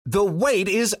The wait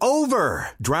is over.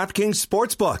 DraftKings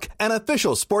Sportsbook, an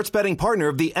official sports betting partner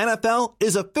of the NFL,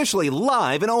 is officially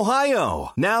live in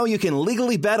Ohio. Now you can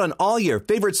legally bet on all your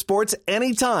favorite sports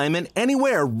anytime and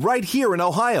anywhere right here in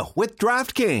Ohio with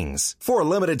DraftKings. For a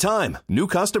limited time, new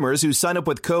customers who sign up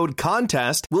with code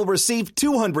CONTEST will receive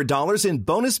 $200 in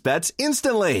bonus bets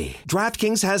instantly.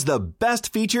 DraftKings has the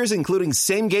best features including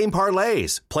same-game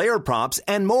parlays, player props,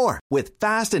 and more with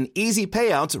fast and easy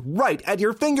payouts right at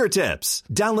your fingertips.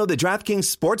 Download the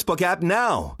DraftKings Sportsbook app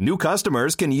now. New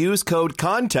customers can use code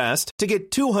CONTEST to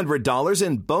get $200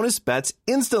 in bonus bets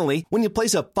instantly when you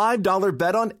place a $5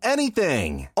 bet on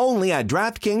anything. Only at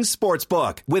DraftKings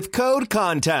Sportsbook with code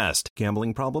CONTEST.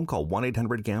 Gambling problem? Call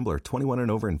 1-800-GAMBLER. 21 and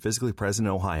over and physically present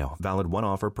in Ohio. Valid one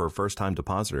offer per first-time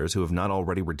depositors who have not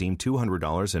already redeemed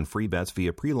 $200 in free bets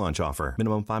via pre-launch offer.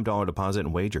 Minimum $5 deposit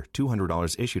and wager.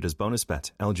 $200 issued as bonus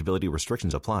bets. Eligibility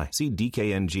restrictions apply. See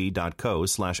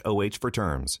dkng.co/OH for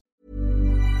terms.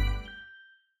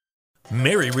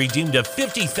 Mary redeemed a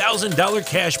 $50,000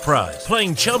 cash prize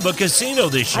playing Chumba Casino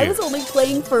this year. I was only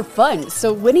playing for fun,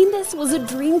 so winning this was a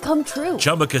dream come true.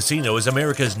 Chumba Casino is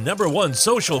America's #1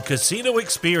 social casino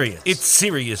experience. It's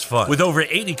serious fun. With over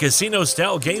 80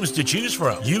 casino-style games to choose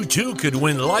from, you too could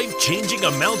win life-changing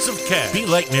amounts of cash. Be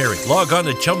like Mary. Log on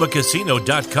to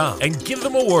ChumbaCasino.com and give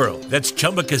them a whirl. That's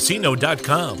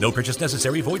ChumbaCasino.com. No purchase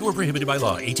necessary. Void where prohibited by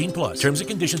law. 18 plus. Terms and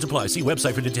conditions apply. See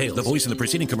website for details. The voice in the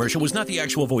preceding commercial was not the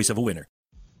actual voice of a winner.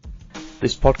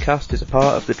 This podcast is a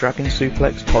part of the Dragon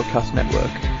Suplex Podcast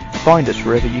Network. Find us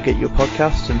wherever you get your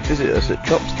podcasts and visit us at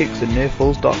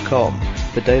chopskicksandnearfalls.com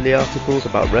for daily articles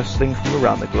about wrestling from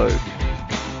around the globe.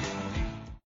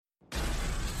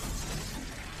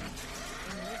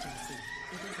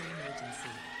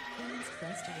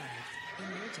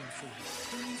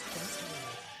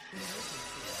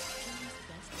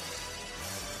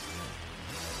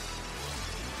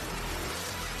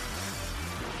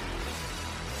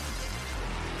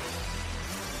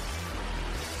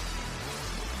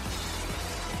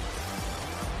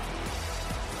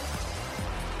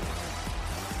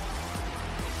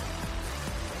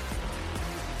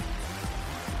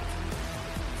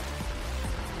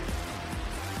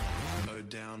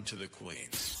 To the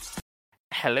queens.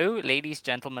 Hello, ladies,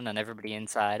 gentlemen, and everybody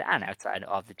inside and outside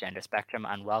of the gender spectrum,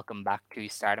 and welcome back to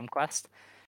Stardom Quest,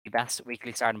 the best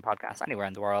weekly Stardom podcast anywhere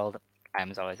in the world. I'm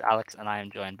as always Alex, and I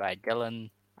am joined by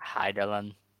Dylan. Hi,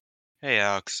 Dylan. Hey,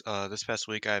 Alex. This past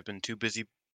week I've been too busy.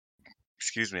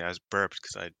 Excuse me, I was burped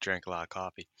because I drank a lot of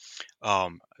coffee.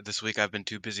 This week I've been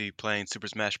too busy playing Super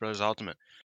Smash Bros. Ultimate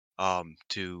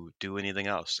to do anything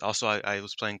else. Also, I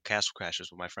was playing Castle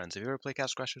Crashers with my friends. Have you ever played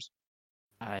Castle Crashers?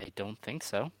 I don't think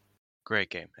so.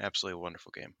 Great game. Absolutely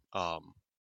wonderful game.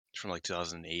 It's from like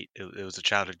 2008. It was a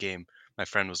childhood game. My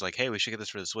friend was like, hey, we should get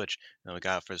this for the Switch. And then we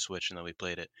got it for the Switch, and then we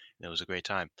played it, and it was a great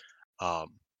time. But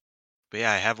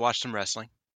yeah, I have watched some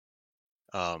wrestling.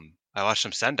 I watched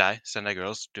some Sendai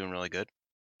Girls doing really good.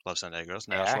 Love Sendai Girls.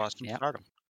 And I also watched some Stardom.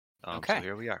 Okay. So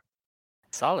here we are.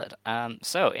 Solid.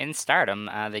 So in Stardom,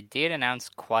 they did announce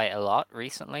quite a lot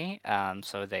recently.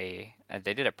 So they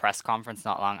did a press conference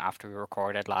not long after we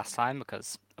recorded last time,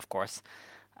 because of course,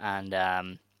 and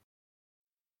I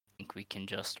think we can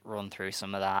just run through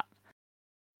some of that.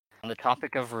 On the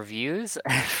topic of reviews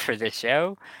for the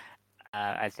show,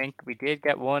 I think we did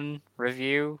get one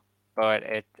review, but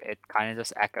it kind of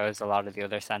just echoes a lot of the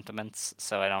other sentiments,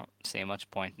 so I don't see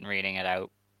much point in reading it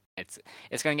out.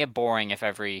 It's going to get boring if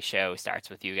every show starts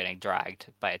with you getting dragged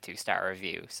by a 2-star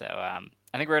review. So I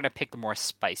think we're going to pick the more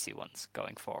spicy ones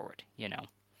going forward, you know.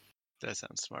 That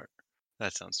sounds smart.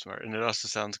 And it also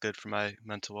sounds good for my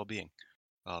mental well-being.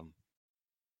 I'm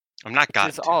not gotten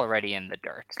It's already in the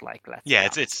dirt, like, let's Yeah,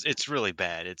 be honest. it's really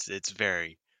bad. It's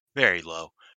very, very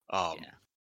low on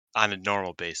a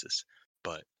normal basis.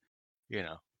 But,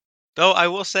 though I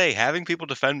will say having people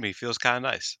defend me feels kind of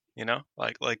nice. There are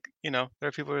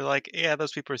people who are like, yeah,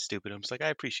 those people are stupid. I'm just like, I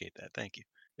appreciate that. Thank you.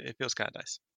 It feels kind of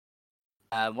nice.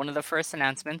 One of the first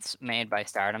announcements made by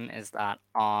Stardom is that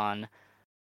on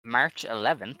March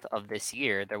 11th of this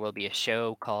year, there will be a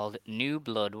show called New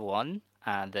Blood 1.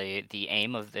 The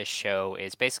aim of this show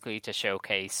is basically to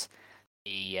showcase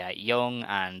the young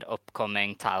and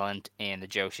upcoming talent in the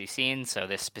Joshi scene. So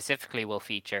this specifically will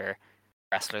feature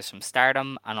wrestlers from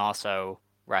Stardom and also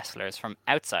wrestlers from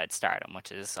outside Stardom,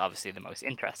 which is obviously the most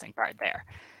interesting part there.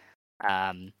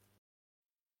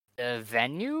 The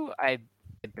venue, I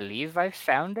believe I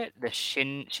found it, the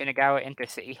Shinagawa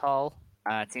Intercity Hall.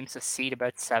 It seems to seat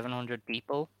about 700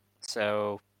 people,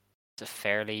 so it's a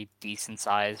fairly decent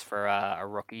size for a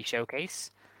rookie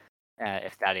showcase,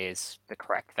 if that is the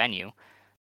correct venue.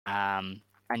 And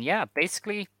yeah,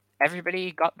 basically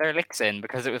everybody got their licks in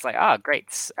because it was like, ah,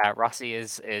 great, Rossi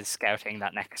is scouting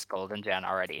that next golden gen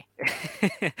already.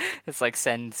 It's like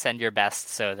send your best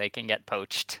so they can get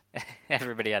poached.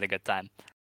 Everybody had a good time.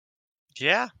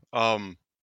 Yeah.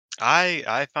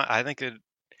 I think it.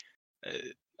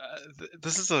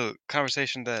 This is a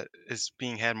conversation that is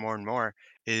being had more and more.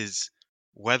 Is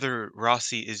whether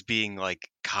Rossi is being like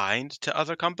kind to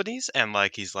other companies and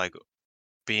like he's like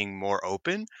being more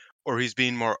open, or he's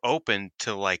being more open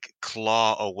to like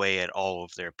claw away at all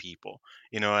of their people.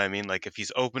 You know what I mean? Like if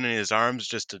he's opening his arms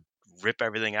just to rip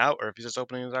everything out, or if he's just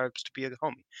opening his arms to be a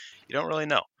homie. You don't really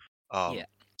know. Yeah.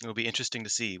 It'll be interesting to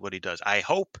see what he does. I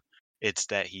hope it's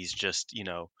that he's just,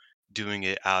 doing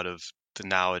it out of the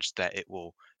knowledge that it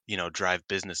will, drive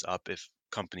business up if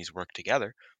companies work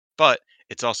together. But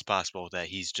it's also possible that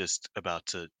he's just about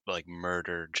to like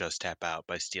murder Just Tap Out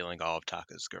by stealing all of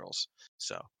Taka's girls.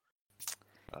 So,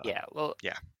 Yeah, well,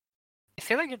 yeah. I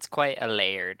feel like it's quite a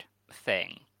layered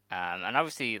thing. And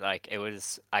obviously, like,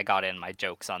 I got in my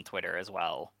jokes on Twitter as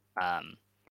well.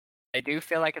 I do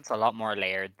feel like it's a lot more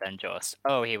layered than just,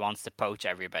 oh, he wants to poach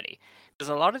everybody. Because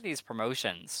a lot of these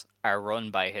promotions are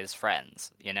run by his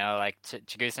friends, like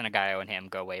Chigusa Nagayo and him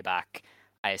go way back.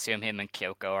 I assume him and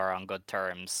Kyoko are on good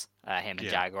terms, him and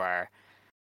Yeah. Jaguar.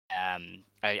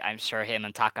 I'm sure him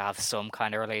and Taka have some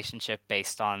kind of relationship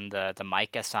based on the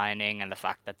Micah signing and the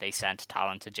fact that they sent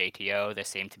talent to JTO. They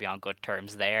seem to be on good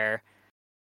terms there.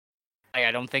 Like,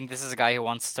 I don't think this is a guy who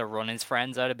wants to run his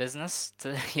friends out of business.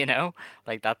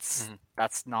 Like that's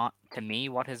not to me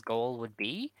what his goal would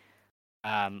be.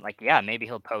 Like yeah, maybe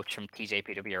he'll poach from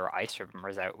TJPW or Ice Ribbon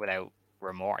without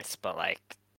remorse, but like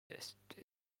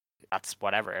that's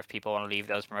whatever. If people want to leave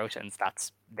those promotions,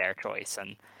 that's their choice,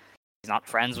 and he's not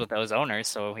friends with those owners,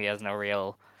 so he has no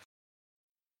real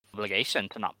obligation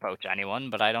to not poach anyone.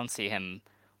 But I don't see him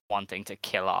wanting to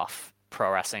kill off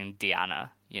Pro Wrestling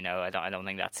Diana. I don't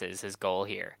think that's his goal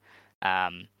here.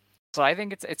 So I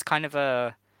think it's kind of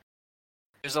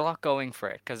there's a lot going for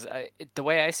it because the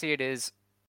way I see it is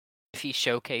if he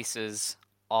showcases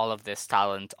all of this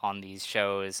talent on these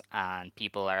shows and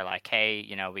people are like, hey,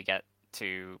 we get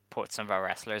to put some of our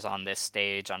wrestlers on this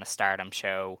stage on a Stardom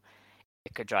show,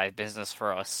 it could drive business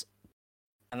for us.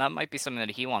 And that might be something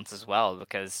that he wants as well,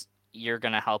 because you're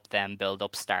going to help them build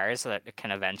up stars so that it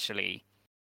can eventually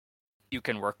you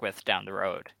can work with down the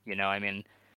road. I mean,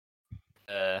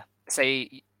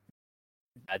 say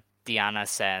Diana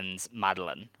sends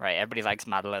Madeline, right? Everybody likes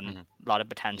Madeline, a lot of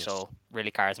potential,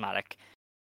 really charismatic.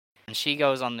 And she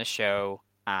goes on the show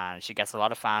and she gets a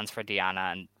lot of fans for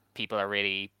Diana and people are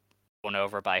really won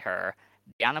over by her.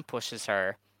 Diana pushes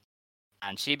her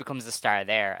and she becomes the star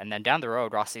there. And then down the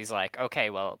road, Rossi's like, okay,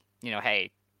 well, hey,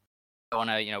 I want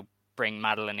to, bring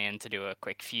Madeline in to do a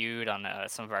quick feud on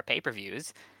some of our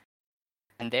pay-per-views.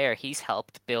 And there, he's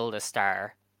helped build a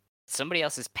star. Somebody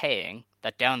else is paying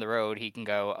that down the road he can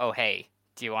go, oh, hey,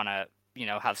 do you want to,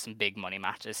 have some big money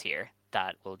matches here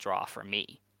that will draw for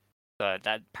me? So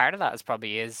that part of that is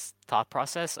probably his thought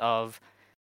process of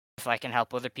if I can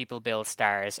help other people build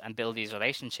stars and build these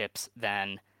relationships,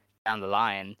 then down the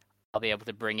line, I'll be able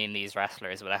to bring in these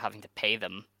wrestlers without having to pay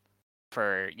them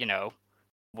for,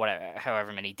 whatever,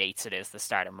 however many dates it is the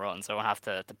Stardom runs. I won't have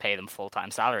to pay them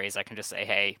full-time salaries. I can just say,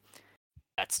 hey,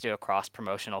 let's do a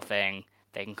cross-promotional thing.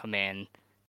 They can come in,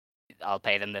 I'll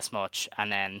pay them this much,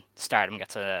 and then Stardom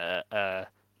gets a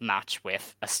match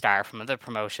with a star from another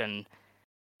promotion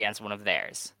against one of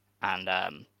theirs. And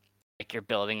like you're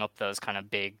building up those kind of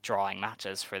big drawing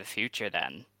matches for the future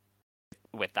then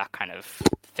with that kind of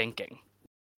thinking.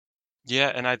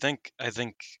 Yeah, and I think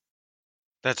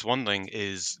that's one thing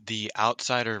is the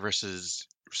outsider versus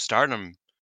Stardom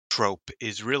trope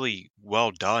is really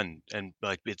well done, and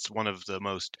like it's one of the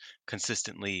most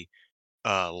consistently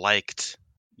liked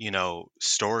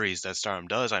stories that Stardom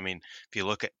does. I mean, if you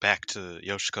look back to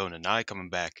Yoshiko and Nanai coming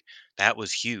back, that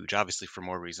was huge, obviously for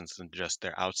more reasons than just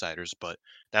they're outsiders, but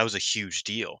that was a huge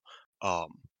deal.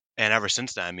 And ever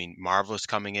since then, I mean, Marvelous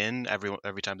coming in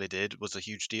every time they did was a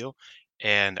huge deal.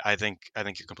 And I think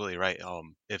you're completely right.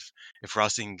 If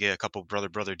Rossi can get a couple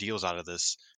brother deals out of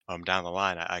this down the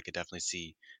line, I could definitely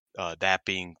see that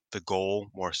being the goal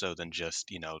more so than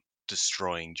just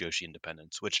destroying Joshi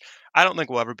Independence, which I don't think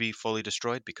will ever be fully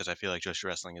destroyed because I feel like Joshi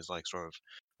Wrestling is like sort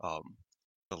of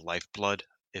the lifeblood.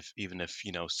 Even if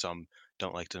some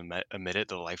don't like to admit it,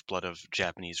 the lifeblood of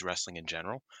Japanese wrestling in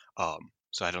general.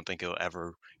 So I don't think it'll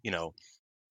ever, I don't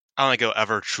think it'll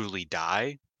ever truly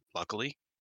die. Luckily,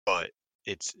 but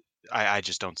it's I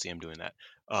just don't see him doing that.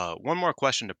 One more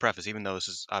question to preface, even though this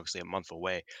is obviously a month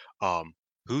away.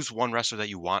 Who's one wrestler that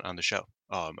you want on the show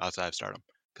outside of Stardom?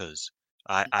 Because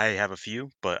I have a few,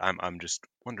 but I'm just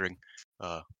wondering,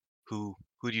 uh, who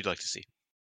do you like to see?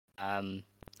 Um,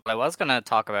 I was gonna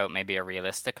talk about maybe a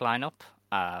realistic lineup,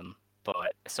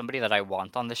 but somebody that I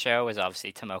want on the show is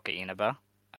obviously Tomoka Inaba.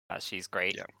 She's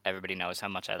great. Yeah, Everybody knows how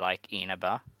much I like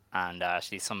Inaba, and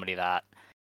she's somebody that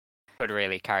could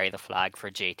really carry the flag for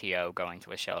JTO going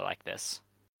to a show like this.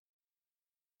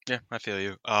 yeah, I feel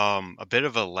you. A bit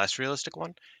of a less realistic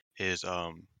one is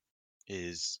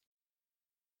is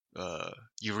uh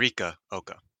Eureka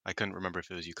Oka. I couldn't remember if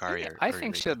it was Yukari I or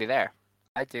think Eureka. she'll be there.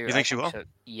 I do. You I think she think will? she'll.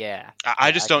 Yeah, I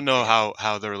yeah. just I don't could see know it.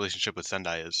 how the relationship with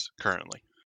Sendai is currently.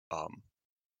 Um,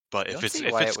 but I if don't it's see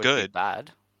if why it's it would be good,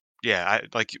 bad. yeah, I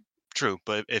like true.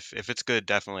 But if it's good,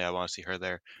 definitely I want to see her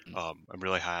there. Mm. I'm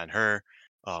really high on her.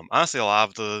 Honestly, a lot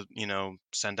of the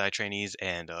Sendai trainees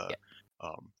and Yeah.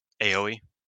 Aoi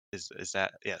is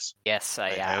that yes. Yes.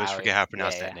 I Yeah. always forget Aoi. how to Yeah.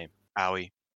 pronounce that Yeah. name.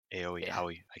 Aoi, Aoi, Yeah.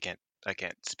 Aoi. I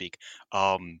can't speak.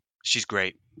 She's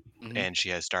great Hmm. and she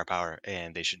has star power,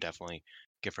 and they should definitely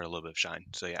give her a little bit of shine.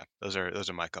 So yeah, those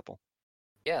are my couple.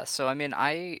 Yeah. So I mean,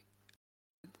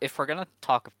 if we're gonna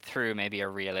talk through maybe a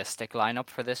realistic lineup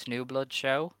for this New Blood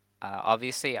show,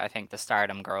 obviously I think the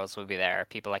Stardom girls will be there.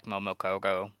 People like Momo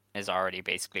Kogo is already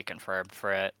basically confirmed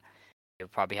for it. You'll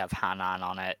probably have Hanan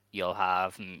on it. You'll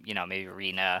have, maybe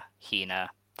Rina, Hina,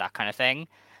 that kind of thing.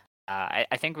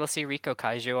 I think we'll see Riko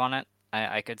Kaiju on it.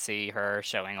 I could see her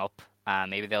showing up.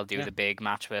 Maybe they'll do Yeah, the big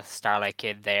match with Starlight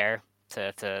Kid there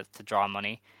to draw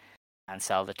money and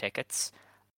sell the tickets.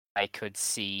 I could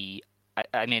see.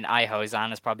 I mean, Ai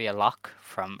Hozan is probably a lock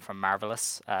from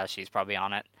Marvelous. She's probably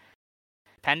on it.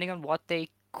 Depending on what they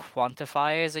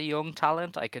quantify as a young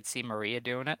talent, I could see Maria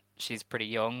doing it. She's pretty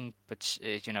young, but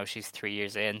she's 3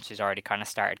 years in. She's already kind of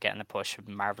started getting the push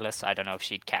from Marvelous. I don't know if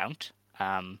she'd count.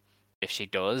 If she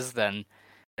does, then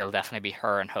it'll definitely be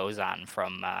her and Hozan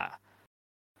from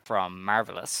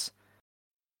Marvelous.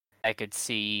 I could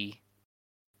see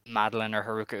Madeline or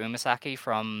Haruka Umasaki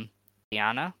from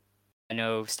Diana. I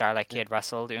know Starlight yeah, Kid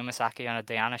wrestled Umasaki on a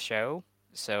Diana show,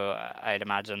 so I'd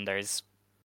imagine there's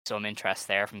some interest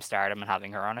there from Stardom in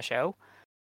having her on a show.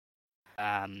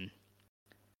 Um,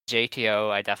 JTO,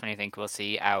 I definitely think we'll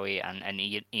see Aoi and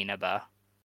Inaba.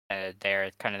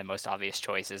 They're kind of the most obvious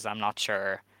choices. I'm not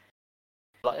sure.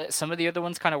 Some of the other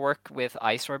ones kind of work with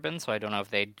Ice Ribbon, so I don't know if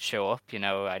they'd show up. I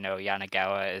know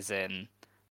Yanagawa is in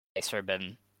Ice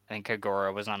Ribbon. I think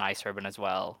Kagura was on Ice Ribbon as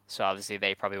well, so obviously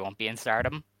they probably won't be in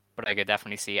Stardom. But I could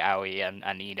definitely see Aoi and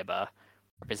Inaba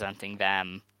representing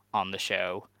them on the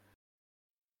show.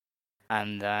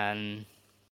 And then,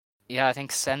 yeah, I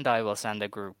think Sendai will send a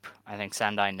group. I think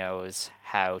Sendai knows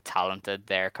how talented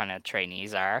their kind of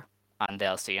trainees are, and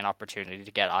they'll see an opportunity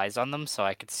to get eyes on them. So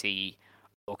I could see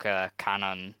Oka,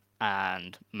 Kanon,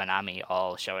 and Manami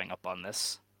all showing up on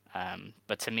this.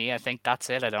 But to me, I think that's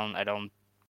it. I don't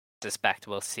suspect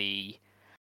we'll see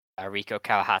Riko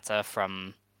Kawahata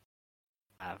from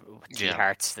T yeah,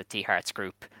 Hearts, the T Hearts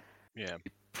group. yeah.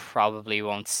 Probably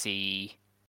won't see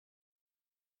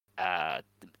uh,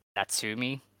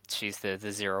 Natsumi. She's the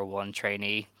 0-1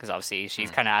 trainee, because obviously she's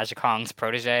Hmm. kind of Aja Kong's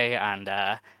protege, and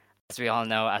as we all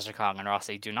know, Aja Kong and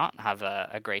Rossi do not have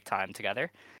a great time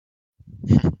together.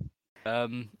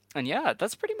 And yeah,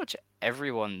 that's pretty much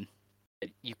everyone that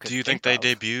you could Do you think think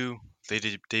they of. debut? They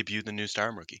debut the new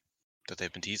Star rookie that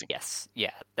they've been teasing. Yes,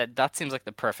 yeah, that seems like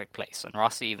the perfect place. And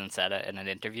Rossi even said it in an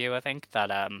interview, I think,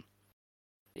 that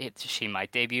she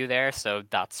might debut there, so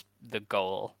that's the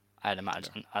goal, I'd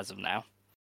imagine, as of now.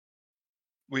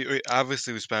 We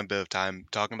obviously we spent a bit of time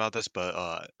talking about this,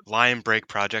 but Lion Break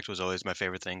Project was always my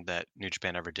favorite thing that New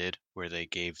Japan ever did, where they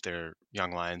gave their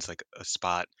young lions like a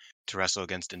spot to wrestle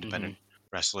against Hmm. independent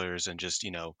wrestlers and just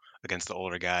against the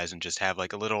older guys and just have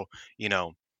like a little you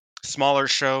know smaller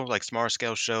show, like smaller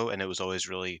scale show, and it was always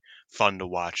really fun to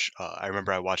watch. I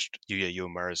remember I watched Yuya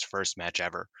Uemura's first match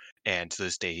ever, and to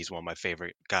this day he's one of my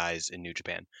favorite guys in New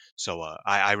Japan. So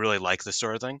I really like this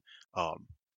sort of thing. Um,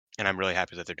 and I'm really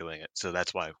happy that they're doing it. So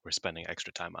that's why we're spending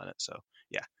extra time on it. So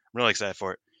yeah, I'm really excited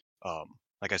for it.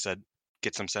 Like I said,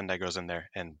 get some Sendai girls in there,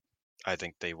 and I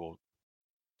think they will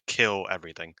kill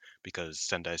everything because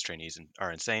Sendai's trainees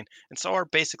are insane, and so are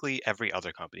basically every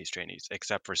other company's trainees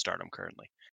except for Stardom currently,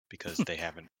 because they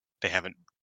haven't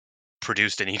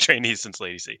produced any trainees since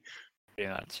Lady C.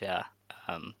 Pretty much, yeah.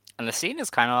 And the scene is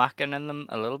kind of lacking in them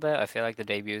a little bit. I feel like the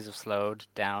debuts have slowed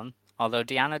down. Although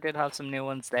Diana did have some new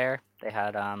ones there. They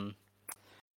had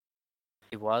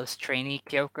it was trainee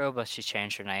Kyoko, but she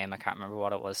changed her name. I can't remember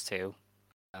what it was too.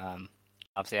 Um,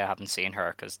 Obviously I haven't seen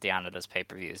her because Diana does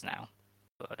pay-per-views now.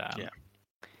 But Yeah,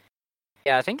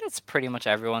 yeah, I think that's pretty much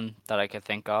everyone that I could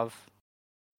think of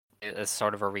as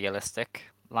sort of a realistic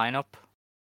lineup.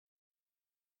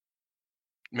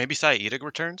 maybe Saida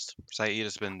returns.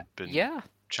 Saida's been Yeah,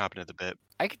 chomping at the bit.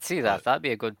 I could see But that. That'd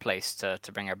be a good place to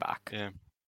bring her back. yeah, And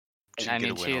she I could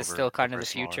get a mean, win she is still kind of over the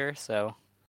smaller. future, so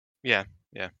Yeah.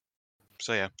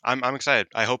 So yeah, I'm excited.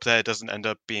 I hope that it doesn't end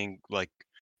up being like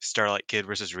Starlight Kid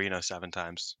versus Reno 7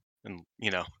 times, and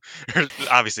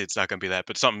obviously it's not gonna be that,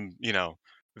 but something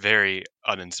very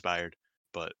uninspired.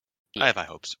 But I yeah, have high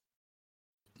hopes.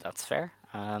 that's fair.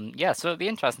 Yeah, so it'd be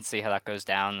interesting to see how that goes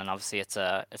down. And obviously, it's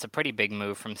a pretty big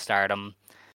move from Stardom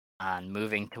and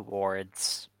moving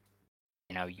towards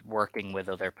working with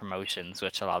other promotions,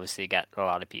 which will obviously get a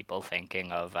lot of people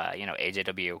thinking of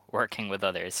AJW working with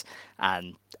others.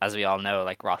 And as we all know,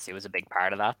 like Rossi was a big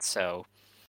part of that, so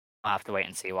I'll have to wait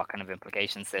and see what kind of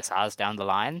implications this has down the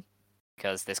line,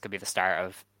 because this could be the start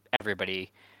of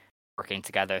everybody working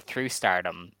together through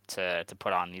Stardom to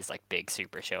put on these like big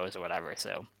super shows or whatever.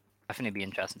 So definitely be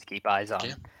interesting to keep eyes on.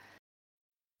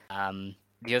 Yeah.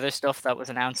 The other stuff that was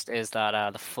announced is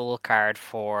that the full card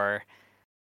for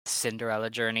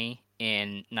Cinderella Journey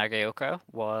in Nagaoka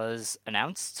was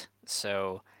announced.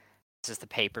 So this is the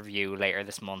pay-per-view later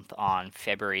this month on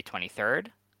February 23rd.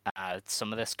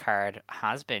 Some of this card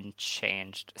has been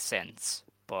changed since,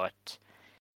 but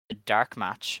the dark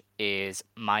match is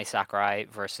Mai Sakurai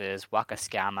versus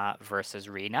Wakasukama versus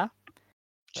Rina.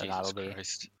 So Jesus that'll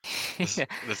Christ.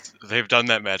 be They've done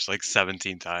that match like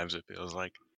 17 times, it feels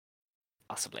like.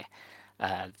 possibly.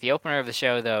 The opener of the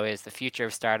show, though, is the Future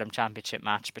of Stardom Championship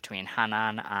match between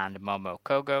Hanan and Momo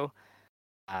Kogo.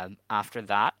 After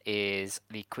that is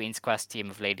the Queen's Quest team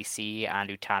of Lady C and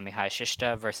Utami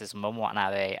Hayashishita versus Momo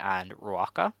Watanabe and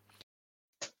Ruaka.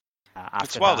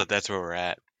 It's wild that's where we're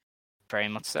at. Very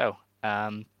much so.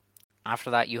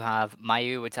 After that, you have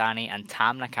Mayu Iwatani and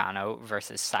Tam Nakano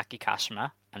versus Saki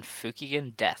Kashima and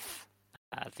Fukigen Death.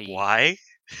 Why?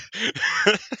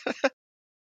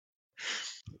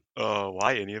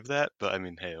 Why any of that? But I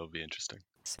mean, hey, it'll be interesting.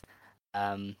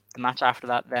 The match after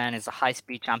that then is a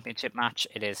high-speed championship match.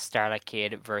 It is Starlight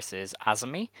Kid versus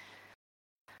Azumi.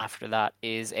 After that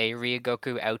is a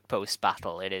Ryogoku Outpost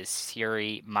battle. It is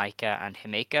Syuri, Maika, and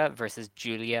Himeka versus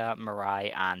Julia,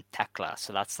 Mirai, and Tekla.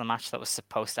 So that's the match that was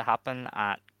supposed to happen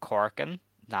at Korakuen.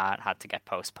 That had to get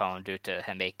postponed due to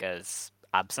Himeka's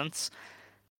absence.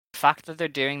 The fact that they're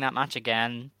doing that match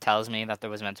again tells me that there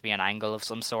was meant to be an angle of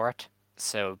some sort.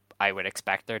 So I would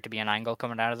expect there to be an angle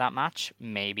coming out of that match.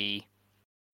 Maybe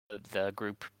the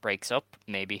group breaks up.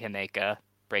 Maybe Himeka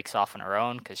breaks off on her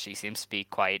own, because she seems to be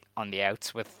quite on the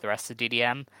outs with the rest of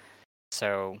DDM.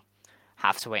 So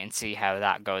have to wait and see how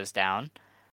that goes down.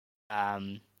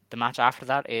 The match after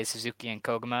that is Suzuki and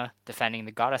Koguma defending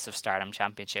the Goddess of Stardom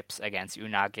Championships against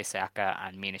Unagi Sayaka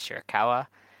and Mina Shirakawa.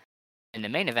 In the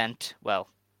main event,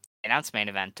 announced main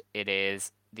event, it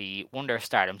is the Wonder of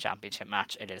Stardom Championship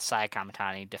match. It is Saya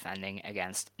Kamitani defending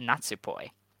against Natsupoi.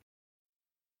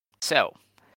 So,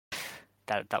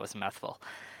 that was a mouthful.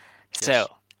 Yes. So,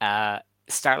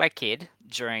 Starlight Kid,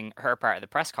 during her part of the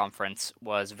press conference,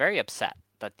 was very upset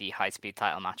that the high-speed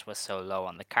title match was so low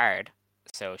on the card.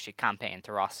 So she campaigned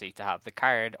to Rossi to have the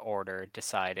card order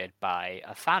decided by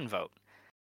a fan vote.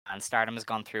 And Stardom has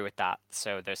gone through with that.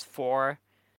 So there's 4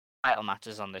 title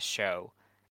matches on this show,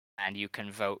 and you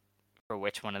can vote for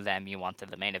which one of them you want in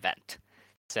the main event.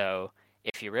 So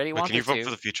if you really Wait, wanted can you vote to, for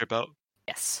the future belt?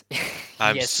 yes.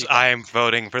 Yes, you can. I'm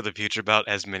voting for the future belt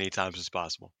as many times as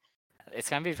possible. It's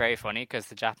going to be very funny because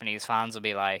the Japanese fans will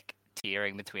be like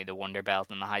teetering between the Wonder Belt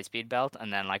and the High Speed Belt,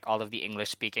 and then like all of the English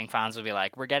speaking fans will be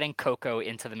like, we're getting Coco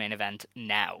into the main event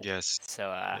now. Yes. So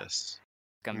Yes. it's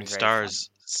going to be very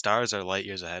Stars are light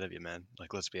years ahead of you, man.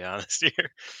 Like, let's be honest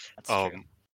here. That's true.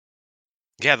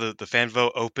 Yeah, the fan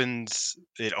vote opens.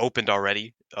 It opened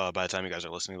already. By the time you guys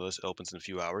are listening to this, it opens in a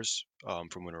few hours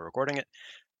from when we're recording it.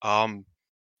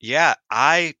 Yeah,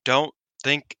 I don't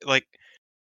think like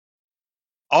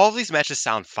all of these matches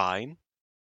sound fine.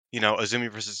 Azumi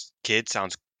versus Kid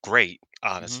sounds great,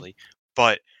 honestly,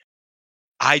 but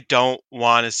I don't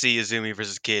want to see Azumi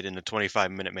versus Kid in the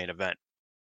 25-minute main event.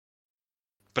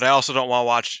 But I also don't want to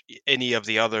watch any of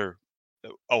the other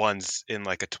ones in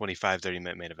like a 25,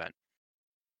 30-minute main event.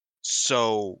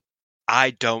 So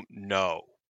I don't know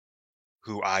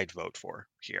who I'd vote for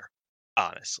here,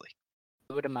 honestly.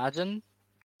 I would imagine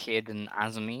Kid and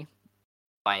Azumi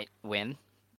might win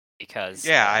because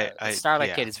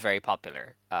Starlight Kid is very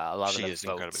popular. A lot of the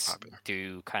votes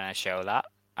do kind of show that,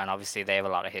 and obviously they have a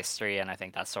lot of history, and I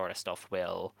think that sort of stuff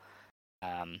will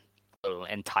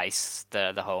entice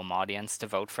the home audience to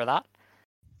vote for that.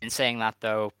 In saying that,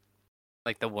 though,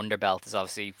 like the Wonder Belt is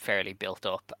obviously fairly built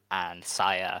up, and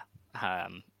Saya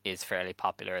is fairly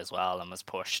popular as well and was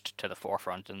pushed to the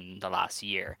forefront in the last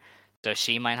year. So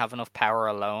she might have enough power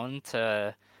alone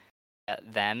to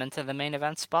get them into the main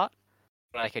event spot.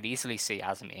 But I could easily see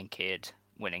Azumi and Kid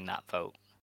winning that vote.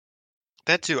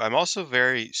 That too. I'm also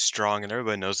very strong, and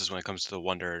everybody knows this when it comes to the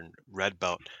Wonder and Red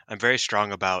Belt. I'm very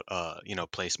strong about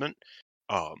placement.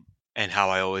 And how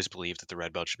I always believed that the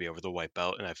Red Belt should be over the White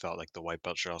Belt, and I felt like the White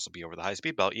Belt should also be over the High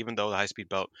Speed Belt, even though the High Speed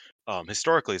Belt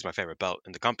historically is my favorite belt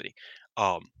in the company.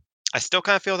 Um, I still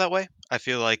kind of feel that way. I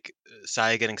feel like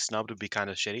Saya getting snubbed would be kind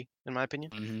of shitty, in my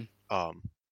opinion. Mm-hmm.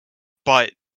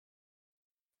 But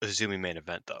Azumi main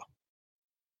event though,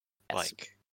 Yes. like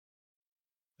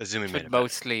Azumi main Should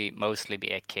event. mostly be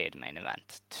a Kid main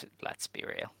event. Let's be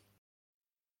real.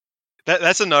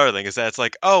 That's another thing is that it's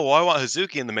like, oh, well, I want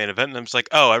Hazuki in the main event, and I'm just like,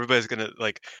 oh, everybody's gonna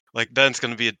like then it's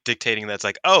gonna be dictating that's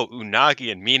like, oh,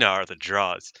 Unagi and Mina are the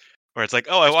draws, or it's like,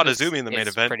 oh, I want Azumi in the main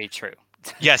event. Pretty true.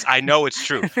 Yes, I know it's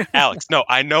true, Alex. No,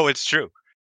 I know it's true.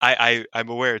 I'm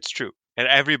aware it's true, and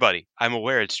everybody, I'm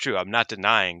aware it's true. I'm not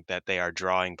denying that they are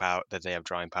drawing power, that they have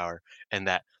drawing power, and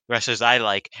that wrestlers I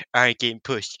like aren't getting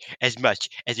pushed as much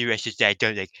as the wrestlers that I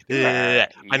don't like.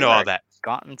 I know all that.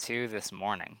 Gotten to this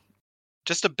morning.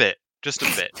 Just a bit.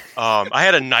 I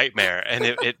had a nightmare, and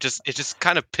it just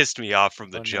kind of pissed me off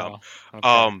from the jump. No.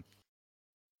 Okay.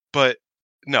 But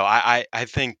no, I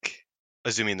think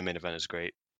Azumi in the main event is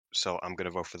great, so I'm gonna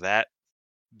vote for that.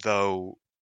 Though,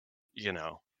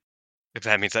 if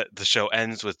that means that the show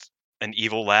ends with an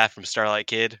evil laugh from Starlight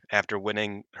Kid after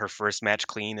winning her first match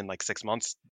clean in like 6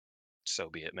 months, so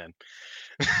be it, man.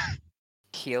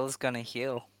 Heel's gonna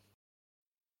heal.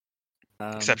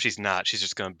 Except she's not. She's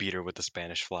just gonna beat her with the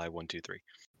Spanish Fly 1, 2, 3.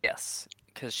 Yes,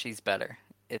 because she's better.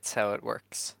 It's how it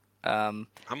works. I'm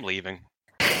leaving.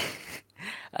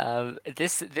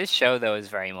 This show though is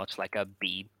very much like a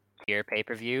B tier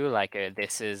pay-per-view. Like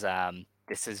this is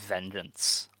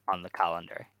Vengeance on the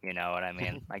calendar. You know what I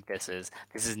mean? Like this is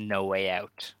No Way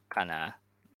Out kind of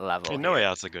level. No Way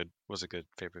Out's was a good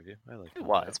pay-per-view. I like it.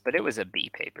 Was, but it was a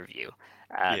B pay-per-view.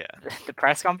 Yeah. The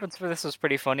press conference for this was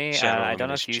pretty funny. I don't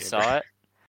know if you saw it.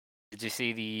 Did you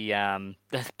see the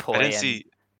Poi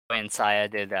and Saya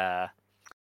did? They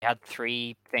had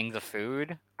 3 things of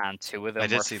food, and 2 of them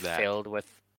were filled with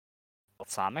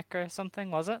balsamic or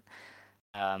something. Was it?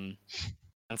 And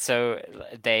so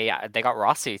they got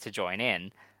Rossi to join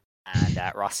in,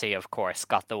 and Rossi, of course,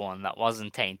 got the one that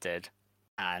wasn't tainted,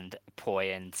 and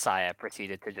Poi and Saya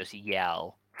proceeded to just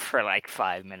yell for like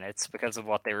 5 minutes because of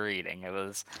what they were eating. It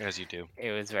was, as you do.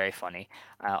 It was very funny.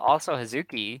 Also,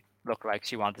 Hazuki looked like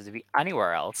she wanted to be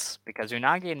anywhere else because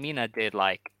Unagi and Mina did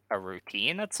like a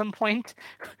routine at some point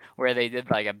where they did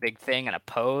like a big thing and a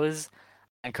pose,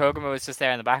 and Koguma was just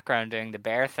there in the background doing the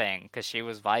bear thing because she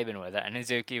was vibing with it, and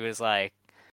Hazuki was like,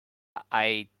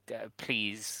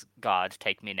 please God,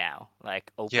 take me now,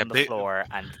 like open the floor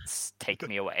and take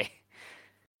me away.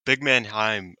 Big Man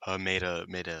Haim made a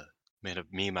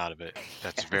meme out of it.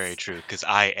 That's very true because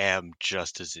I am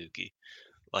just Hazuki.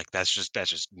 Like that's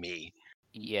just me.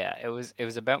 Yeah, it was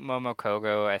about Momo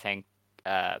Kogo, I think,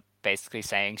 basically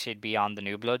saying she'd be on the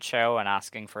New Blood show and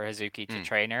asking for Hazuki to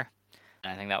train her.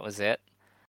 And I think that was it.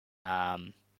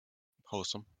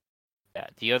 Wholesome. Yeah,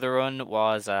 the other one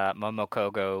was Momo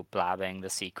Kogo blabbing the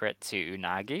secret to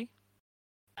Unagi,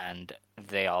 and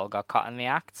they all got caught in the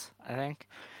act, I think.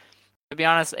 To be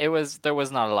honest, there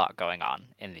was not a lot going on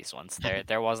in these ones.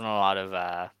 There wasn't a lot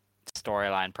of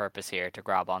storyline purpose here to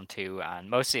grab onto, and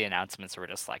most of the announcements were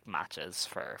just like matches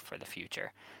for the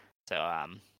future. So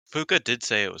Fuka did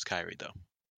say it was Kairi though.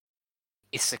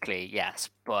 Basically, yes,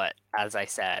 but as I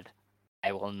said,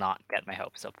 I will not get my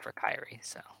hopes up for Kairi.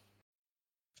 So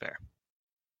fair.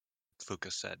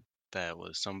 Fuka said that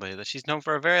was somebody that she's known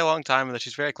for a very long time and that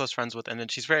she's very close friends with, and then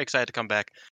she's very excited to come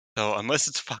back. So unless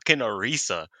it's fucking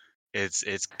Arisa,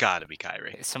 it's gotta be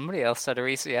Kairi. Somebody else said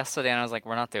Arisa yesterday, and I was like,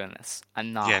 "We're not doing this.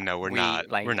 I'm not." Yeah, no, we're not.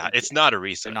 Like, we're not. It's not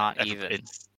Arisa. We're not even.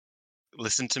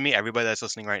 Listen to me, everybody that's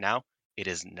listening right now. It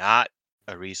is not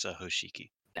Arisa Hoshiki.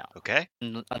 No. Okay.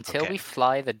 Until we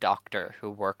fly the doctor who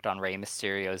worked on Rey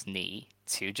Mysterio's knee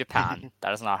to Japan,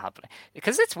 that is not happening.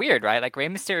 Because it's weird, right? Like Rey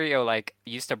Mysterio, like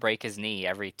used to break his knee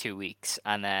every 2 weeks,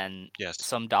 and then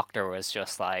some doctor was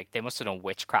just like, they must have done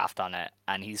witchcraft on it,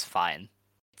 and he's fine.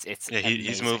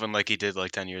 He's moving like he did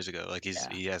like 10 years ago. Like he's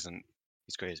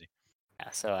crazy. Yeah,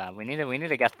 so we need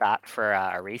to get that for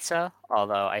Arisa.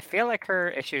 Although I feel like her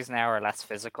issues now are less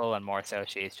physical and more so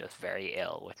she's just very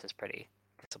ill, which is pretty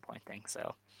disappointing.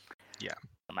 So yeah,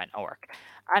 it might not work.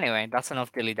 Anyway, that's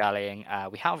enough dilly-dallying.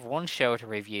 We have one show to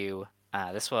review.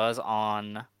 This was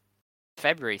on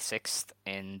February 6th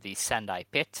in the Sendai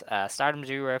Pit. Stardom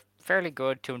drew a fairly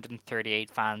good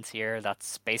 238 fans here.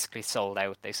 That's basically sold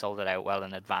out. They sold it out well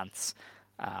in advance.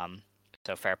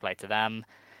 So fair play to them.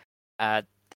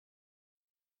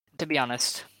 To be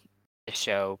honest, the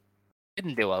show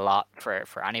didn't do a lot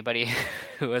for anybody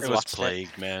who has It was watched it.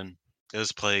 plagued, man. It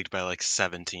was plagued by like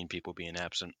 17 people being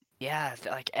absent. Yeah,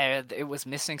 it was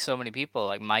missing so many people.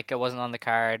 Like Micah wasn't on the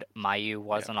card, Mayu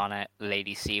wasn't on it,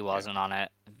 Lady C wasn't on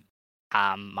it,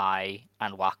 Ham, Mai,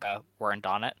 and Waka weren't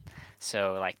on it.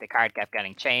 So like the card kept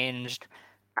getting changed,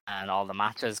 and all the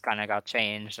matches kind of got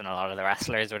changed, and a lot of the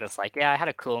wrestlers were just like, "Yeah, I had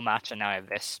a cool match, and now I have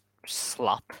this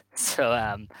slop."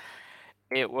 So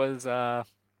it was a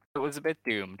bit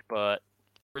doomed, but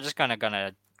we're just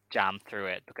gonna jam through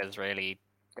it because really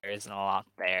there isn't a lot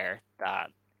there that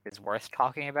is worth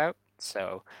talking about.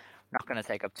 So I'm not gonna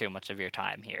take up too much of your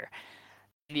time here.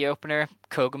 In the opener,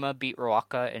 Koguma beat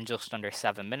Ruaka in just under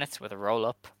 7 minutes with a roll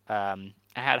up. I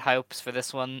had hopes for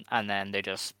this one, and then they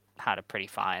just had a pretty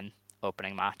fine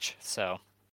opening match. So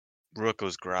Rook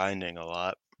was grinding a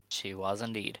lot. she was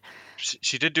indeed.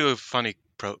 She did do a funny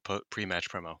pre-match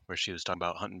promo where she was talking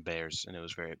about hunting bears, and it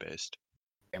was very based.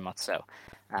 Very much so.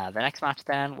 The next match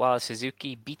then was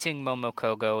Suzuki beating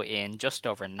Momokogo in just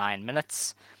over 9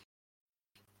 minutes.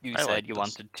 You said you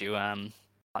wanted to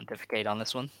pontificate on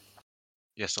this one.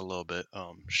 Yes, a little bit.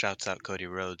 Shouts out Cody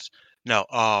Rhodes. No,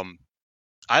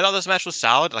 I thought this match was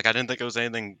solid. Like I didn't think it was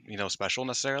anything, special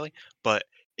necessarily, but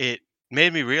it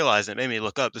made me realize, it made me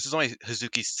look up. This is only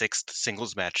Hazuki's 6th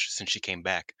singles match since she came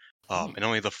back. And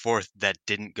only the 4th that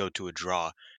didn't go to a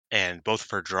draw. And both of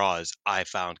her draws I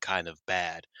found kind of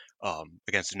bad.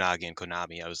 Against Unagi and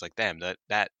Konami. I was like, damn,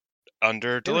 that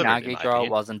under delivered. Unagi draw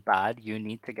wasn't bad. You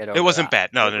need to get over it wasn't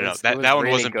that. bad. No. That one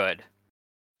really wasn't good.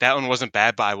 That one wasn't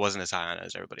bad, but I wasn't as high on it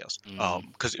as everybody else.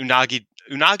 Because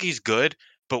Unagi's good,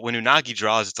 but when Unagi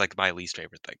draws, it's like my least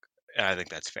favorite thing, and I think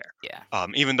that's fair. Yeah.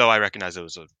 Even though I recognize it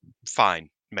was a fine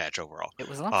match overall. It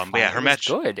was not fine. But yeah, her match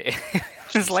good. It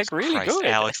was like really Christ, good.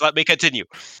 Alex, let me continue.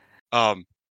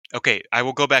 Okay, I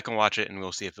will go back and watch it, and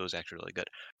we'll see if it was actually really good.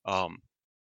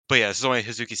 But yeah, this is only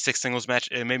Hazuki's 6th singles match.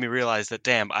 It made me realize that,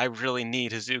 damn, I really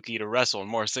need Hazuki to wrestle in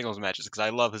more singles matches because I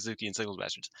love Hazuki in singles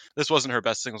matches. This wasn't her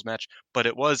best singles match, but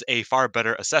it was a far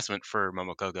better assessment for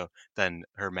Momokogo than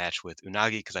her match with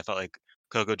Unagi because I felt like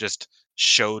Kogo just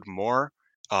showed more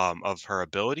of her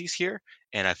abilities here,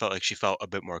 and I felt like she felt a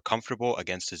bit more comfortable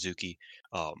against Hazuki.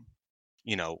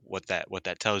 What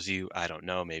that tells you, I don't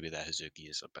know. Maybe that Hazuki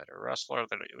is a better wrestler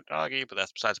than Unagi, but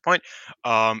that's besides the point.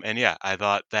 And yeah, I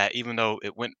thought that even though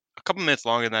it went a couple minutes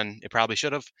longer than it probably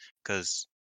should have, because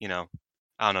I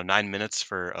don't know, 9 minutes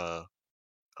for a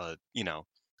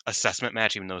assessment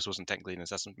match, even though this wasn't technically an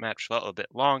assessment match, felt a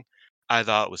bit long. I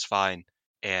thought it was fine,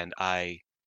 and I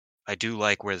do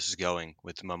like where this is going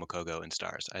with Momokogo and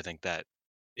Stars. I think that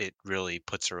it really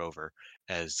puts her over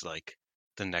as like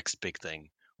the next big thing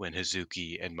when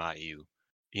Hazuki and Mayu,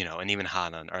 and even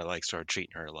Hanan are like sort of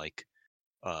treating her like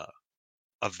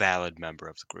a valid member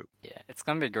of the group. Yeah, it's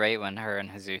gonna be great when her and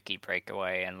Hazuki break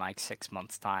away in like 6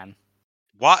 months' time.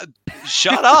 What?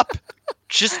 Shut up!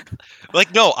 Just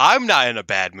like, no, I'm not in a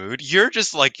bad mood. You're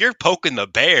just like, you're poking the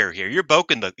bear here. You're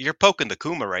poking the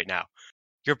Kuma right now.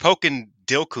 You're poking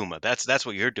Dil Kuma. That's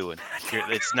what you're doing. You're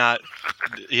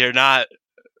not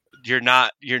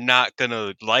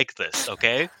gonna like this,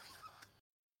 okay?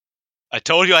 I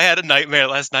told you I had a nightmare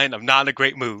last night and I'm not in a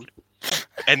great mood.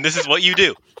 And this is what you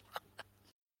do.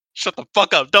 Shut the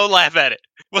fuck up. Don't laugh at it.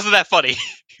 Wasn't that funny?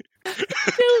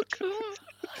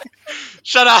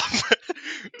 Shut up.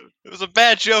 It was a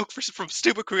bad joke from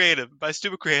Stupid Creative. By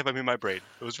Stupid Creative, I mean my brain.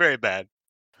 It was very bad.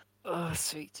 Oh,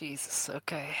 sweet Jesus.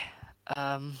 Okay.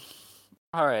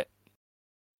 Alright.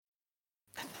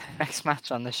 Next match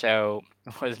on the show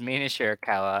was Mina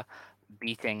Shirakawa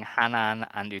beating Hanan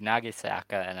and Unagi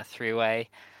Sayaka in a 3-way.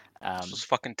 This was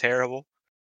fucking terrible.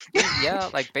 Yeah,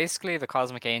 like basically the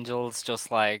Cosmic Angels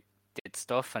just like did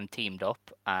stuff and teamed up,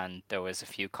 and there was a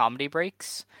few comedy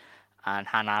breaks, and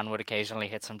Hanan would occasionally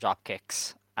hit some drop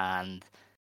kicks, and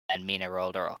then Mina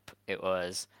rolled her up. It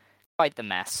was quite the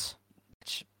mess,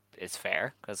 which is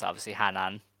fair because obviously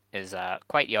Hanan is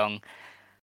quite young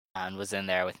and was in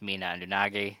there with Mina and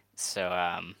Unagi, so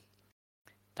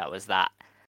that was that.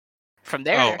 From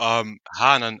there,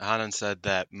 Hanan said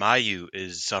that Mayu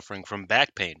is suffering from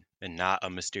back pain and not a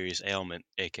mysterious ailment,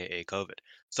 aka COVID.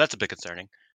 So that's a bit concerning.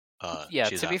 Yeah,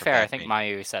 to be fair, I think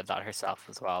Mayu said that herself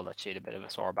as well, that she had a bit of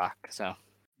a sore back. So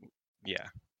yeah,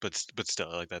 but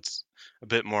still, like that's a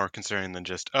bit more concerning than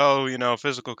just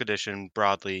physical condition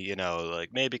broadly.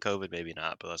 Like maybe COVID, maybe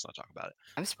not, but let's not talk about it.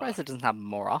 I'm surprised it doesn't happen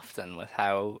more often with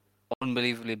how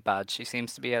unbelievably bad she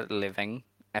seems to be at living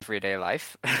everyday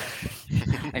life.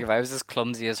 Like if I was as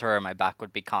clumsy as her, my back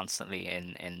would be constantly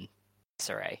in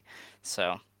disarray.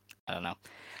 So I don't know.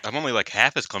 I'm only like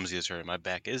half as clumsy as her, and my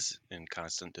back is in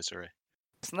constant disarray.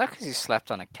 Isn't that because you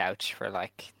slept on a couch for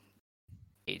like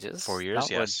ages? 4 years,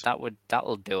 yes. That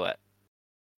will do it.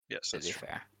 Yes, To that's be true.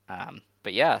 fair.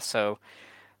 But yeah, so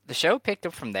the show picked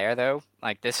up from there though.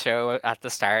 Like this show at the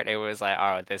start, it was like,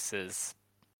 oh, this is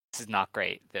not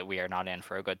great. That we are not in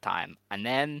for a good time. And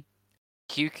then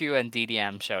QQ and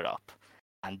DDM showed up,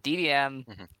 and DDM,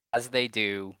 Mhm. as they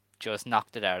do, just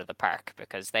knocked it out of the park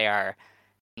because they are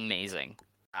amazing.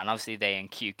 And obviously, they and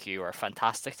QQ are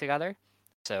fantastic together.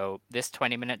 So this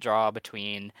 20-minute draw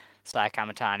between Sai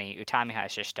Kamatani, Utami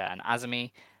Hayashishita, and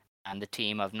Azumi, and the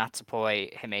team of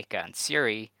Natsupoi, Himeka, and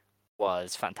Siri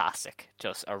was fantastic.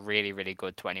 Just a really, really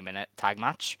good 20-minute tag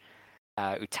match.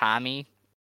 Utami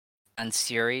and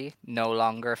Siri no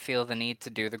longer feel the need to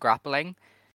do the grappling.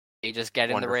 They just get in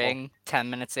the Wonderful. ring 10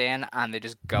 minutes in and they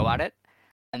just go at it.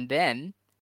 And then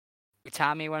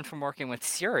Utami went from working with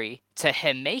Suri to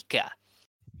Himeka.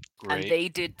 Great. And they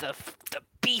did the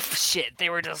beef shit. They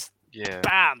were just Yeah.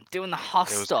 bam, doing the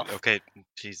hot It was stuff. okay.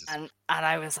 Jesus. And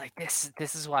I was like, this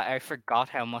is why I forgot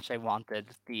how much I wanted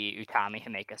the Utami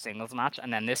Himeka singles match,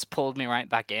 and then this pulled me right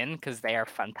back in because they are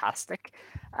fantastic.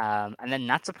 And then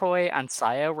Natsupoi and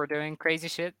Saya were doing crazy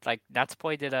shit. Like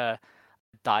Natsupoi did a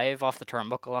dive off the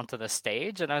turnbuckle onto the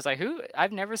stage, and I was like, "Who?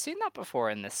 I've never seen that before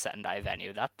in this Sendai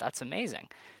venue. That's amazing."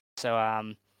 So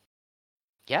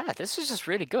yeah, this was just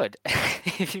really good.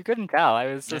 If you couldn't tell, I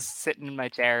was just sitting in my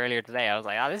chair earlier today. I was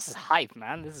like, "Oh, this is hype,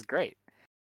 man. This is great."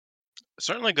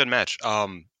 Certainly a good match.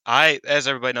 As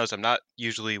everybody knows, I'm not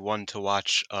usually one to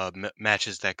watch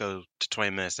matches that go to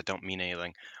 20 minutes that don't mean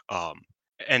anything.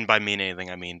 And by mean anything,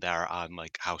 I mean that are on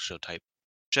like house show type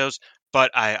shows. But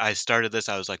I started this.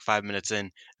 I was like 5 minutes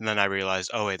in, and then I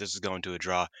realized, oh wait, this is going to a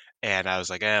draw, and I was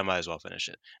like, I might as well finish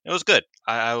it. It was good.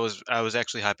 I was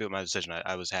actually happy with my decision.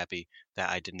 I was happy that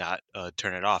I did not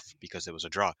turn it off because it was a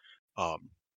draw. Um,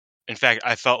 in fact,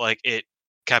 I felt like it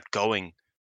kept going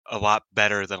a lot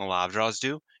better than a lot of draws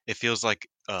do. It feels like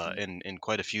in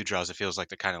quite a few draws, it feels like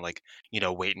they're kind of like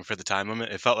waiting for the time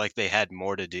limit. It felt like they had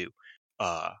more to do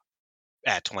uh,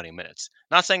 at 20 minutes.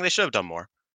 Not saying they should have done more.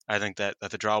 I think that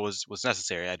the draw was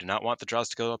necessary. I do not want the draws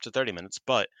to go up to 30 minutes,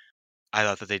 but I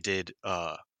thought that they did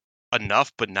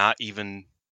enough, but not even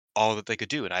all that they could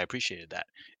do, and I appreciated that.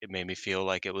 It made me feel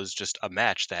like it was just a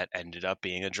match that ended up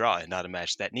being a draw, and not a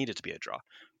match that needed to be a draw.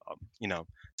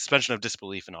 Suspension of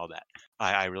disbelief and all that.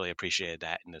 I really appreciated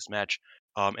that in this match.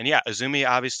 And yeah, Azumi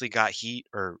obviously got heat,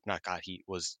 or not got heat,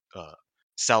 was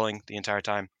selling the entire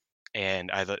time,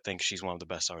 and I think she's one of the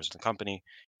best stars in the company,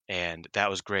 and that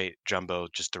was great. Jumbo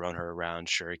just throwing her around,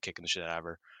 Shuri kicking the shit out of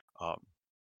her. Um,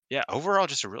 yeah, overall,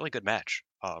 just a really good match.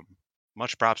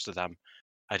 Much props to them.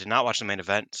 I did not watch the main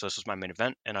event, so this was my main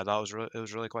event, and I thought it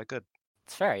was really quite good.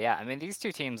 It's fair, yeah. I mean, these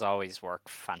two teams always work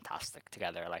fantastic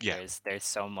together. Like, Yeah. there's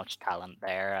so much talent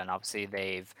there, and obviously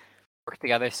they've worked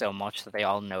together so much that they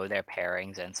all know their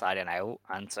pairings inside and out,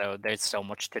 and so there's so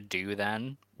much to do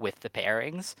then with the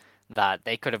pairings that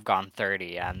they could have gone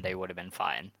 30 and they would have been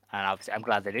fine. And obviously, I'm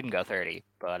glad they didn't go 30,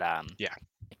 but Yeah.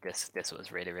 this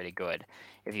was really, really good.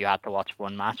 If you had to watch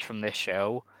one match from this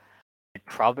show, I'd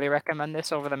probably recommend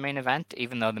this over the main event,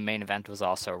 even though the main event was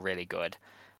also really good.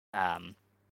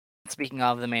 Speaking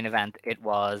of the main event, it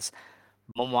was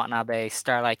Momo Watanabe,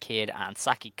 Starlight Kid, and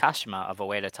Saki Kashima of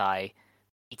Oedo Tai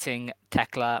beating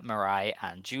Tekla, Mirai,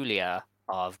 and Julia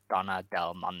of Donna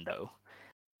Del Mondo.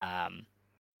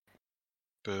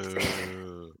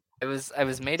 Boo. I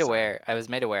was made aware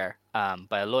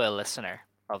by a loyal listener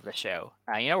of the show.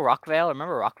 You know Rockvale?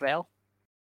 Remember Rockvale?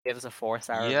 Gave us a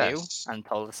 4-star review Yes. and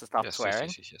told us to stop Yes, swearing.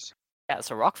 yes. Yeah,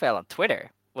 so Rockvale on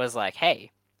Twitter was like,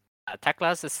 "Hey, Tekla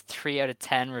has this 3 out of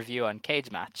 10 review on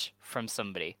Cage Match from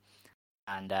somebody,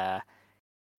 and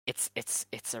it's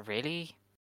a really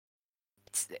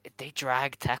they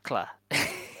drag Tekla."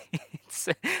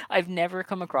 I've never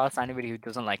come across anybody who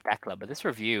doesn't like Tekla, but this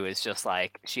review is just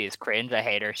like, she is cringe. I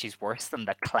hate her. She's worse than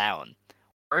the clown.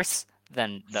 Worse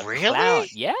than the Really? clown.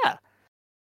 Yeah.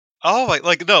 Oh,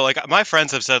 like no, like my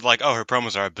friends have said like, oh, her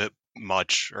promos are a bit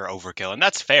much or overkill, and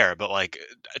that's fair. But like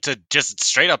to just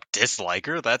straight up dislike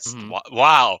her, that's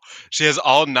wow. She has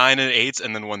all 9 and 8s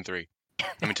and then 1 3. I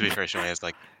mean, to be fair, she only has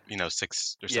like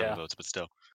 6 or 7 votes, but still.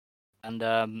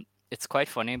 And it's quite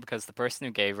funny because the person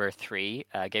who gave her 3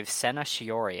 gave Senna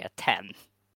Shiori a 10.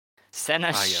 Senna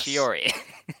Shiori.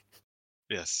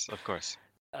 Yes, of course.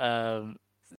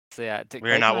 So yeah,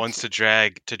 we are not ones to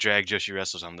drag Joshi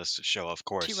wrestlers on this show, of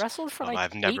course. She wrestled for like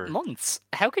I've never, 8 months.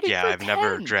 How could you? Yeah, I've 10?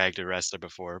 never dragged a wrestler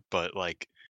before, but like,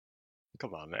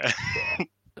 come on, man. Yeah,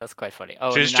 that's quite funny.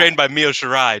 Oh, she was trained by Mio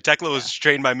Shirai. Tekla was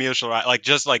trained by Mio Shirai, like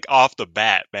just like off the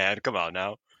bat, man. Come on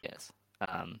now. Yes.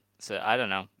 So I don't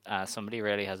know. Somebody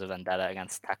really has a vendetta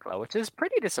against Tekla, which is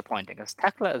pretty disappointing because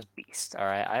Tekla is beast. All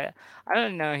right, I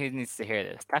don't know who needs to hear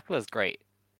this. Tekla is great.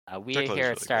 We Tekla here is at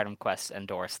really good. Stardom Quest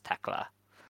endorse Tekla.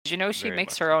 Did you know she Very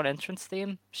makes much her so. own entrance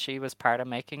theme? She was part of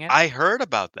making it. I heard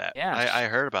about that. Yeah, I she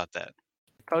heard about that.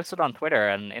 posted on Twitter,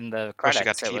 and in the Oh, she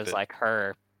got credits, to it keep was it. like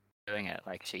her doing it.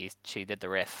 Like she did the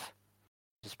riff,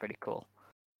 which is pretty cool.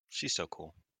 She's so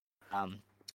cool.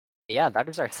 Yeah, that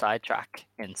is our sidetrack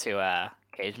into a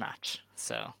cage match.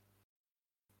 So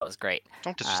that was great.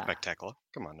 Don't disrespect Tekla.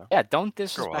 Come on now. Yeah, don't Grow up.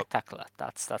 disrespect Tekla.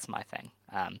 That's my thing.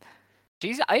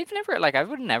 I've never I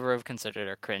would never have considered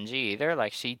her cringy either.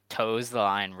 Like she toes the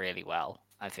line really well,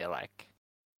 I feel like.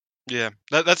 Yeah,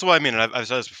 that's what I mean. And I've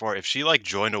said this before. If she like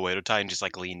joined Oedo Tai and just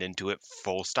like leaned into it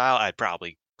full style, I'd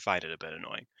probably find it a bit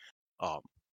annoying.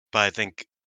 But I think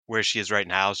where she is right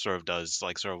now sort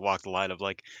of walk the line of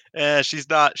like, she's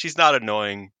not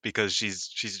annoying because she's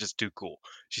just too cool.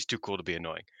 She's too cool to be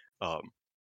annoying.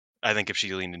 I think if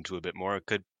she leaned into a bit more, it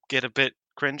could get a bit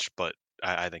cringe, but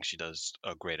I think she does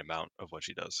a great amount of what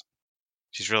she does.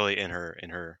 She's really in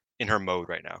her mode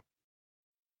right now.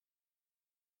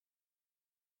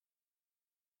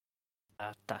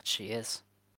 That she is.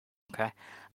 Okay.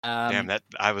 Damn, that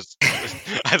I was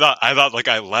I thought like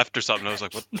I left or something. I was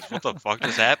like, what the fuck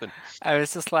just happened? I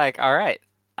was just like, all right,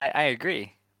 I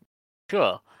agree.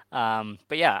 Cool.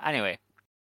 But yeah, anyway,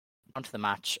 on to the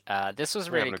match. This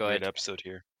was We're really having a great good. episode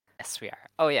here. Yes, we are.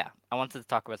 Oh yeah, I wanted to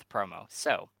talk about the promo.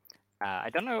 So, I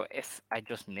don't know if I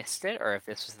just missed it or if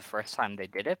this was the first time they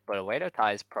did it, but Oedo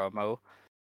Tai's promo,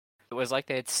 it was like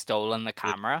they had stolen the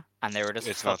camera and they were just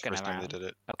It's not the fucking first time they around. did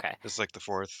it. Okay. It's like the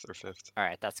 4th or 5th. All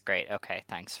right, that's great. Okay,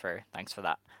 thanks for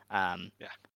that. Yeah.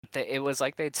 It was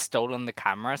like they'd stolen the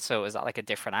camera, so it was at like a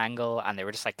different angle, and they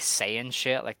were just like saying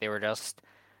shit, like they were just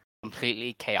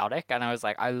completely chaotic. And I was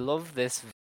like, I love this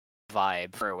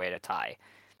vibe for Oedo Tai.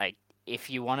 Like, if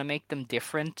you want to make them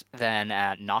different, then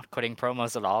not cutting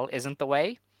promos at all isn't the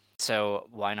way. So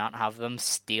why not have them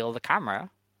steal the camera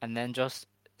and then just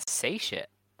say shit,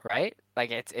 right?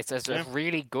 Like it's just Yeah.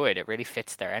 really good. It really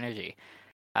fits their energy.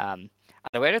 And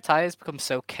the way the tie has become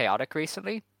so chaotic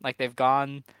recently, like they've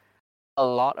gone a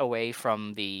lot away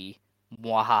from the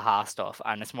mwahaha stuff,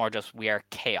 and it's more just we are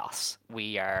chaos.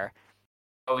 We are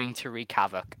going to wreak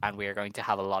havoc, and we are going to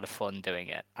have a lot of fun doing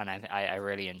it. And I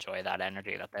really enjoy that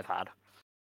energy that they've had.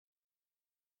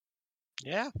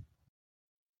 Yeah.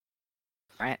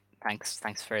 Right.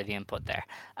 Thanks for the input there.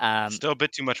 Still a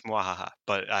bit too much mwahaha,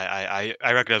 but I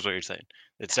recognize what you're saying.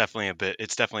 It's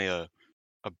definitely a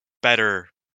better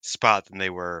spot than they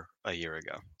were a year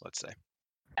ago, let's say.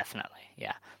 Definitely,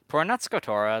 yeah. Poor Natsuko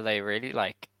Tora, they really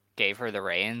like gave her the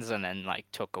reins and then like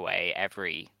took away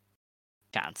every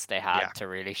chance they had to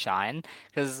really shine.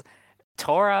 Because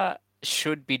Tora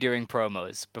should be doing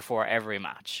promos before every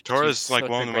match. Tora's like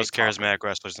one of the most talker. charismatic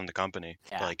wrestlers in the company.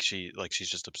 Yeah. Like she's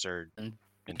just absurd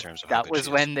in terms of that how good was she is.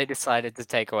 when they decided to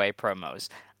take away promos,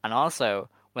 and also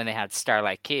when they had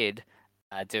Starlight Kid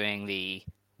doing the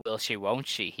will she won't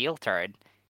she heel turn.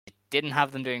 It didn't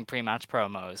have them doing pre-match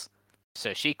promos,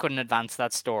 so she couldn't advance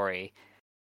that story.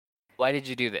 Why did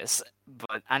you do this?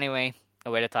 But anyway,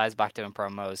 Oedo Tai's back doing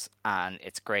promos, and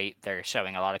it's great. They're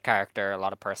showing a lot of character, a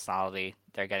lot of personality.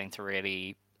 They're getting to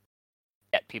really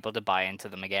get people to buy into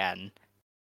them again,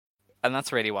 and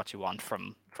that's really what you want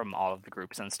from all of the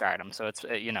groups in Stardom. So it's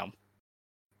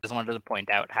just wanted to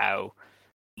point out how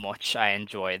much I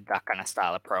enjoyed that kind of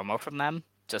style of promo from them,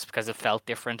 just because it felt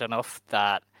different enough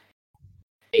that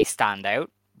they stand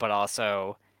out, but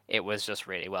also it was just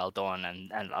really well done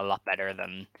and a lot better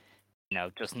than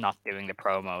just not doing the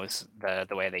promos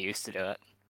the way they used to do it.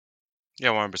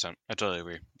 Yeah, 100%. I totally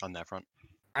agree on that front.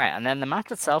 All right, and then the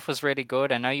match itself was really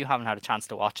good. I know you haven't had a chance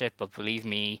to watch it, but believe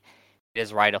me, it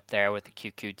is right up there with the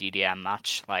QQ DDM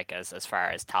match, like as far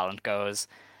as talent goes.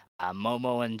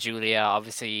 Momo and Julia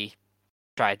obviously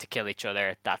tried to kill each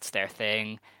other. That's their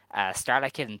thing.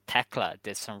 Starlight Kid and Tekla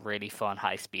did some really fun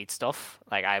high speed stuff.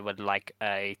 Like I would like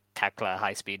a Tekla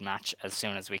high speed match as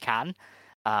soon as we can.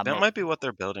 That might be what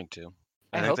they're building to.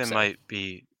 I think hope they so. might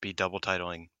be double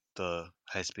titling the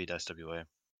high speed SWA.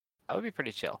 That would be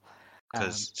pretty chill.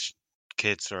 Because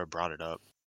kids sort of brought it up.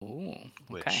 Ooh,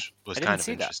 which was kind of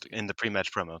interesting in the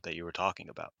pre-match promo that you were talking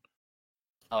about.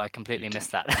 Oh, I completely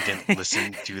missed that. You didn't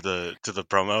listen to the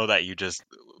promo that you just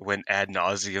went ad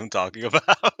nauseum talking about.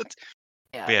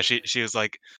 Yeah. But yeah, she was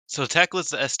like, "So Tekla's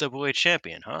the SWA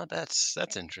champion, huh? That's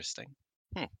interesting."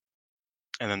 And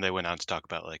then they went on to talk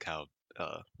about like how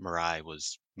Mirai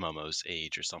was Momo's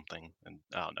age or something, and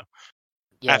I don't know.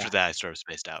 Yeah. After that, I sort of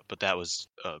spaced out, but that was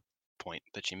a point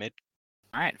that she made.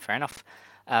 All right, fair enough.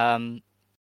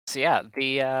 So yeah,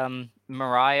 the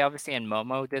Mirai obviously and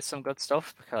Momo did some good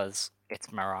stuff because it's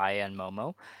Mirai and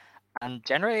Momo, and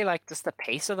generally like just the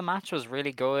pace of the match was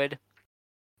really good.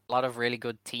 A lot of really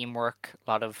good teamwork,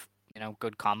 a lot of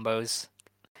good combos.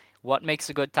 What makes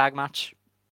a good tag match?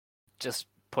 Just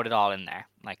put it all in there.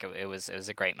 Like it was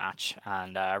a great match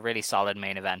and a really solid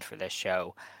main event for this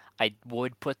show. I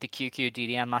would put the QQ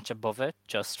DDM match above it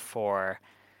just for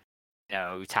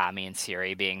Utami and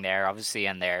Siri being there, obviously,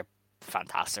 and they're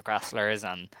fantastic wrestlers,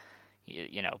 and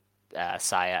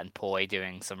Saya and Poi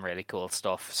doing some really cool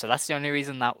stuff. So that's the only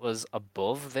reason that was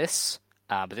above this.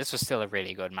 But this was still a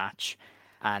really good match,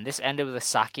 and this ended with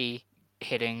Saki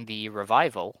hitting the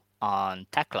revival on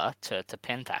Tekla to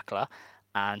pin Tekla,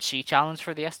 and she challenged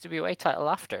for the SWA title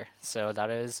after. So that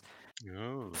is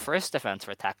Ooh. first defense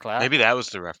for Tekla. Maybe that was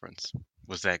the reference.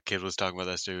 Was that kid was talking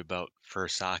about SW about for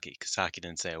Saki, because Saki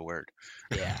didn't say a word.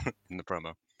 Yeah. In the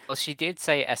promo. Well, she did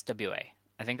say SWA.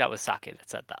 I think that was Saki that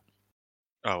said that.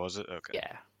 Oh, was it? Okay.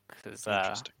 Yeah, because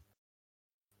Interesting.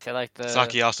 I feel like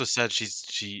Saki also said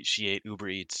she ate Uber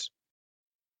Eats.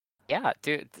 Yeah,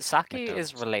 dude, Saki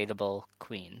McDonald's. is relatable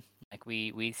queen. Like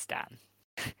we stan,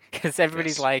 because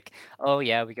everybody's Yes. like, oh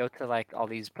yeah, we go to like all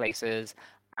these places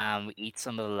and we eat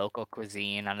some of the local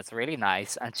cuisine and it's really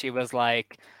nice. And she was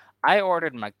like, I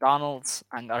ordered McDonald's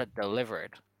and got it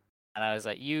delivered, and I was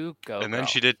like, you go, And then girl.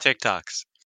 she did TikToks.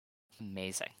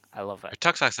 Amazing, I love Her it.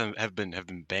 TikToks have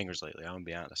been bangers lately. I'm gonna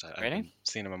be honest. I've Really? been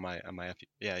seeing them on my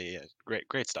yeah.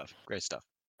 Great stuff. Great stuff.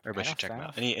 Everybody Fair should check enough, them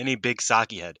out. fair enough. Any big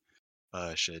Saki head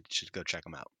should go check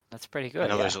them out. That's pretty I good.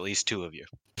 know Yeah. there's at least 2 of you.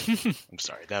 I'm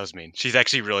sorry, that was mean. She's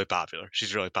actually really popular.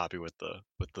 She's really popular with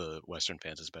the Western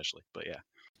fans especially. But yeah,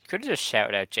 Could have just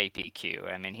shouted out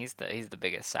JPQ. I mean, he's the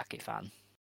biggest Saki fan.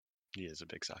 he is a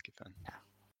big Saki fan. Yeah.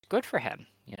 Good for him.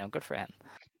 Good for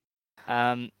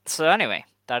him. So anyway,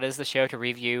 that is the show to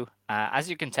review. As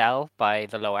you can tell by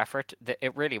the low effort,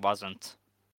 it really wasn't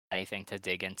anything to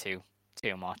dig into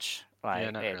too much. Like,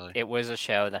 Yeah, not really. It was a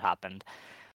show that happened,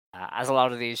 as a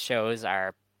lot of these shows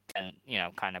are,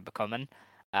 kind of becoming.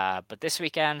 But this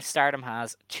weekend, Stardom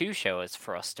has 2 shows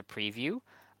for us to preview.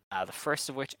 The first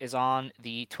of which is on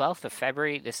the 12th of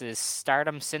February. This is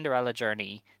Stardom Cinderella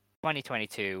Journey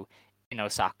 2022 in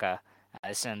Osaka.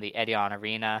 It's in the Edion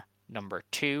Arena. Number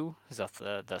 2 is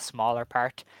the smaller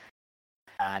part.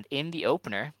 And in the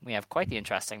opener, we have quite the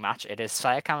interesting match. It is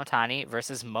Saya Kamatani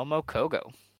versus Momo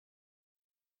Kogo.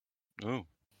 Ooh.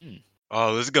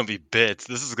 Oh, this is gonna be bits.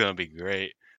 This is gonna be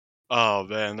great. Oh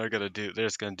man, they're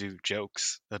just gonna do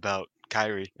jokes about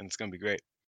Kyrie, and it's gonna be great.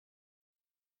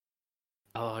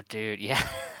 Oh, dude, yeah.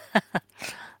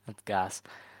 That's gas.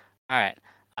 All right.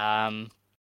 Let's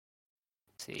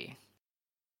see.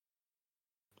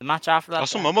 The match after that.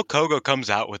 Also, Momo Kogo comes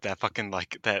out with that fucking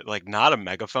not a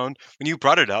megaphone. When you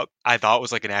brought it up, I thought it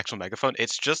was like an actual megaphone.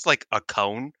 It's just like a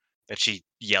cone that she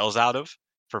yells out of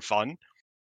for fun.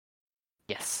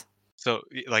 Yes. So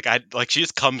she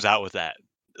just comes out with that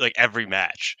like every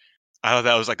match. I thought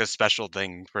that was like a special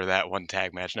thing for that one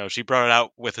tag match. No, she brought it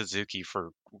out with Hazuki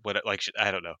for I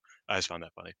don't know. I just found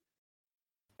that funny.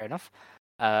 Fair enough.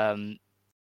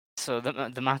 So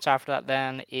the match after that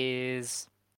then is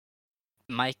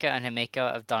Maika and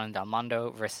Himeka of Don and Del Mondo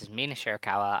versus Mina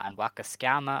Shirakawa and Waka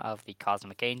Tsukiyama of the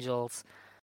Cosmic Angels.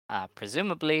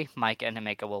 Presumably, Maika and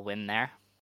Himeka will win there.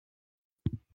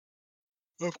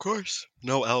 Of course.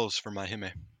 No L's for my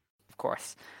Hime. Of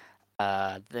course.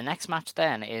 The next match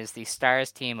then is the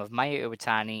Stars team of Maya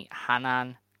Iwatani,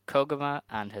 Hanan, Koguma,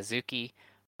 and Hazuki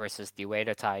versus the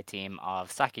Ueda Tai team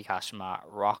of Saki Kashima,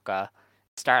 Rocca,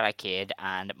 Starlight Kid,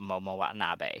 and Momo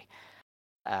Watanabe.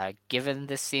 Given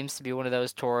this seems to be one of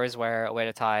those tours where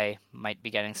Ueda Tai might be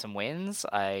getting some wins,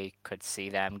 I could see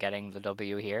them getting the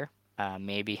W here.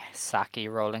 Maybe Saki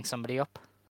rolling somebody up.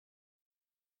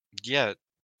 Yeah,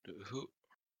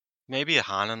 maybe a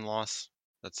Hanan loss.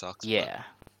 That sucks. Yeah,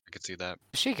 I could see that.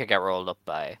 she could get rolled up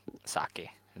by Saki.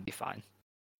 It'd be fine.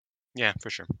 Yeah, for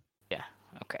sure. Yeah,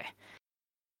 okay.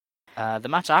 The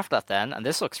match after that then, and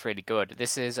this looks really good.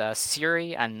 This is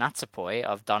Siri and Natsupoi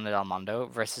of Donna Del Mondo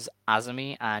versus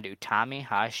Azumi and Utami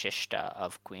Hayashishita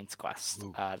of Queen's Quest.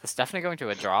 That's definitely going to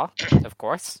a draw, of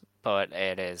course, but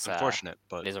it is unfortunate.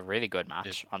 But it is a really good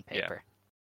match on paper.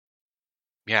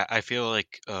 Yeah, I feel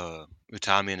like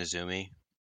Utami and Azumi.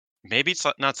 Maybe it's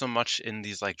not so much in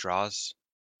these like draws,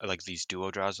 like these duo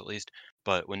draws at least.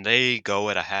 But when they go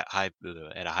at a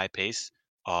high pace,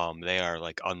 they are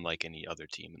like unlike any other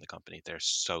team in the company. They're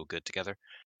so good together.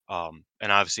 And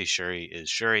obviously Shuri is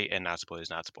Shuri and Natsupoi is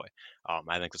Natsupoi.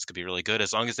 I think this could be really good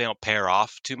as long as they don't pair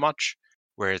off too much,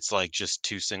 where it's like just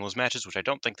 2 singles matches, which I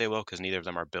don't think they will because neither of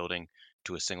them are building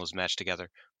to a singles match together.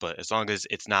 But as long as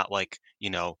it's not like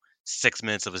 6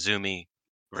 minutes of Azumi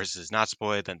versus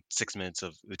Natsupoi, then 6 minutes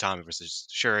of Utami versus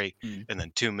Shuri, Mm. and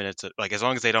then 2 minutes of as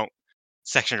long as they don't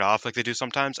section it off like they do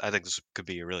sometimes, I think this could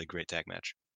be a really great tag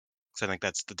match. Because I think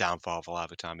that's the downfall of a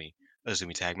lot of Utami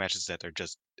Azumi tag matches, that they're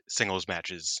just singles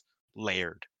matches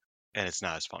layered, and it's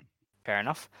not as fun. Fair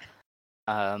enough.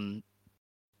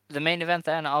 The main event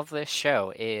then of this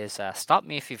show is, stop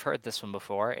me if you've heard this one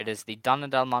before, it is the Donna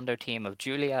Del Mondo team of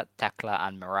Julia, Tekla,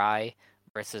 and Mirai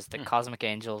versus the Cosmic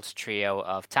Angels trio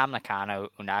of Tam Nakano,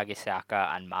 Unagi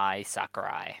Saka, and Mai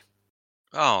Sakurai.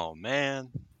 Oh man,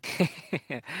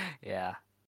 Yeah.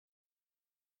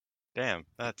 damn, He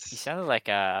that's sounded like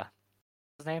what's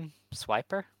his name?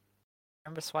 Swiper?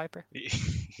 Remember Swiper?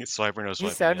 Swiper no He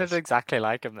Swiper. sounded Yes. exactly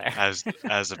like him there. As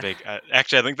a big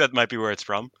actually, I think that might be where it's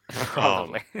from.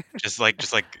 Probably. just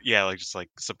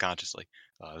subconsciously.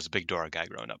 I was a big Dora guy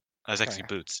growing up. I was actually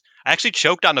Fair. Boots. I actually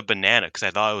choked on a banana because I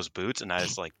thought it was Boots, and I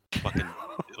was like fucking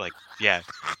yeah.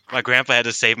 My grandpa had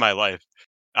to save my life.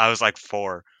 I was like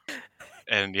 4,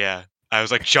 and yeah, I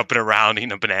was like jumping around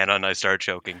eating a banana, and I started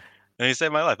choking. And he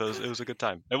saved my life. It was a good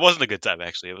time. It wasn't a good time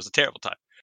actually. It was a terrible time.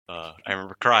 I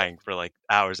remember crying for like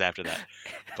hours after that,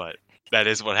 but that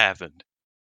is what happened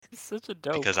He's such a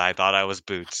dope. because I thought I was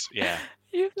Boots. Yeah,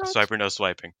 He's not, Swiper no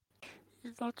swiping.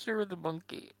 he's not sure of the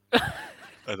monkey. I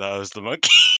thought I was the monkey.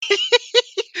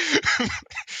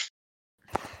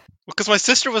 Because my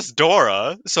sister was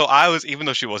Dora, so I was, even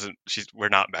though we're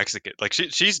not Mexican. Like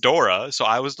she's Dora, so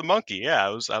I was the monkey. Yeah,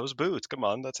 I was Boots. Come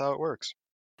on, that's how it works.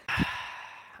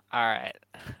 All right.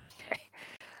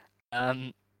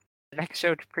 Next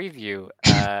show to preview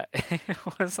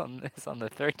is on the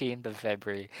 13th of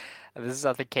February. This is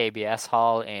at the KBS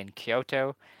Hall in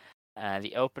Kyoto.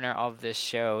 The opener of this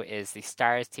show is the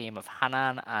Stars team of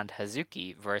Hanan and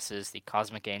Hazuki versus the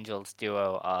Cosmic Angels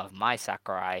duo of Mai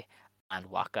Sakurai and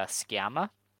Waka Tsukiyama.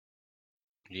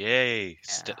 Yay!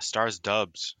 Yeah. Stars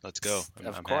dubs. Let's go.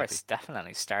 Of I'm course,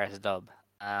 definitely Stars dub.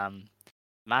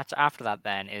 Match after that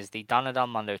then is the Donna Del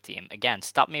Mondo team. Again,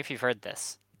 stop me if you've heard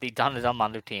this. The Donna Del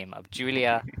Mondo team of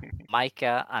Julia,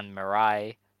 Maika, and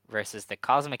Mirai versus the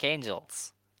Cosmic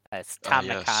Angels. It's Tam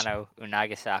yes. Nakano,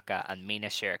 Unagi Saka, and Mina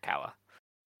Shirakawa.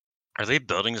 Are they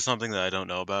building to something that I don't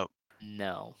know about?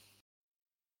 No.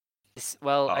 I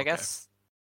okay. guess.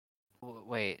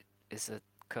 Wait, is it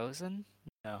Kozen?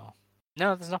 No.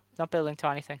 No, there's not building to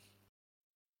anything.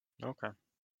 Okay.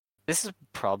 This is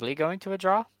probably going to a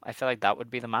draw. I feel like that would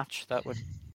be the match that would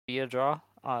be a draw.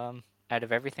 Out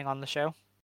of everything on the show.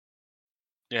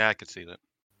 Yeah, I could see that.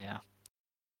 Yeah.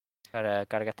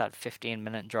 Gotta get that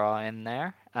 15-minute draw in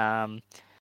there. The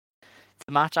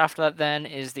match after that then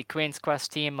is the Queen's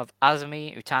Quest team of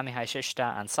Azumi, Utami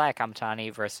Hayashishita, and Saya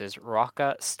Kamitani versus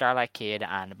Rocka, Starlight Kid,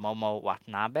 and Momo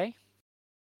Watanabe.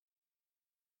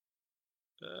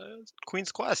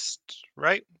 Queen's Quest,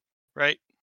 right? Right.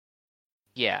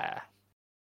 Yeah.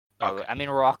 Okay. I mean,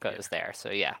 Rocka is there, so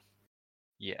yeah.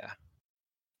 Yeah.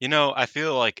 I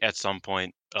feel like at some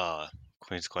point,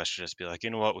 Queen's Quest should just be like, you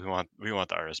know what, we want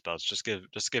the artist belts. Just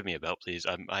give me a belt, please.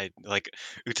 I like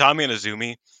Utami and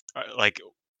Azumi. Like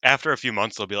after a few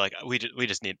months, they'll be like, we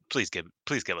just need, please give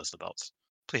us the belts.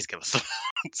 Please give us the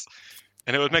belts.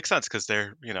 And it would make sense because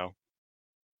they're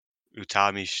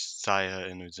Utami, Saya,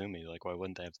 and Uzumi. Like, why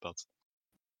wouldn't they have the belts?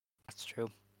 That's true.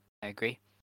 I agree.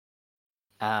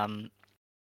 Match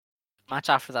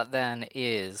after that then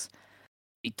is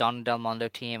the Don Del Mondo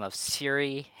team of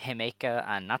Siri, Himeka,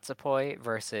 and Natsupoi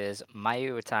versus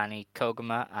Mayu Utani,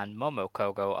 Koguma, and Momo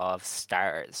Kogo of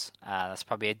Stars. That's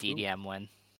probably a DDM win.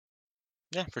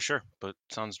 Yeah, for sure. But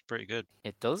sounds pretty good.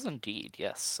 It does indeed,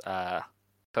 yes.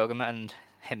 Koguma and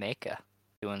Himeka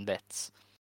doing bits.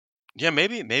 Yeah,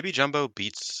 maybe Jumbo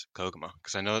beats Koguma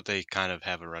because I know that they kind of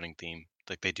have a running theme.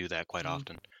 Like they do that quite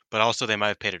often. But also they might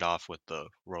have paid it off with the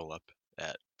roll up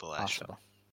at the last show.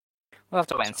 We'll have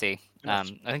to wait and see. I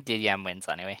think DDM wins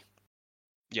anyway.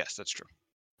 Yes, that's true.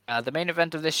 The main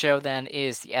event of this show then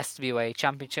is the SWA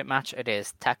Championship match. It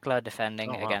is Tekla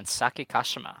defending against Saki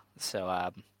Kashima.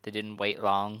 So they didn't wait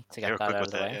long to get that out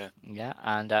of the way. Yeah,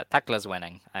 and Tekla's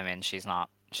winning. I mean, she's not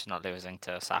losing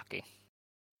to Saki.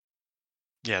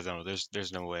 Yeah, no,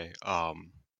 there's no way.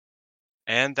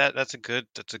 And that's a good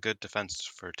defense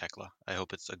for Tekla. I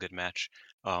hope it's a good match.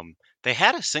 They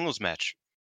had a singles match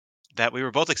that we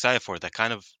were both excited for that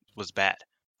kind of was bad.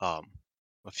 A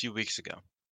few weeks ago,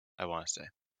 I want to say.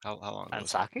 How long ago? And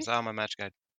Saki? Was that on my match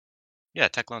guide? Yeah,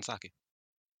 Tekla and Saki.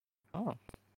 Oh,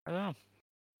 I don't know.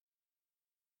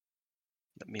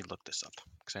 Let me look this up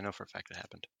because I know for a fact it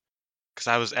happened. Because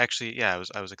I was actually, I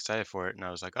was excited for it, and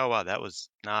I was like, oh wow, that was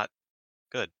not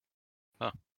good.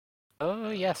 Huh.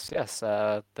 Oh yes, yes.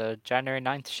 The January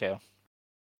 9th show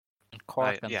in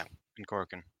Corkin. Yeah, in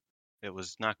Corkin. It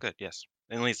was not good. Yes,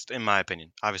 at least in my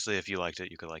opinion. Obviously, if you liked it,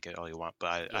 you could like it all you want.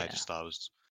 But I Yeah. just thought it was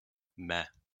meh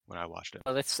when I watched it.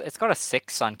 Well, it's got a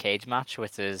 6 on Cage Match,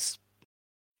 which is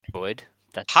good.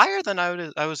 That's Higher than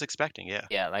I was expecting. Yeah.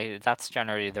 yeah, like that's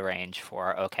generally the range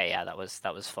for okay, yeah, that was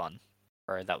fun,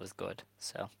 or that was good.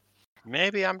 So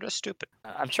Maybe I'm just stupid.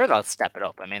 I'm sure they'll step it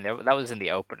up. I mean, that was in the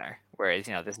opener, whereas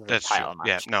this is a That's true. title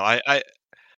Yeah. match. No,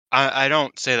 I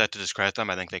don't say that to discredit them.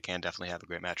 I think they can definitely have a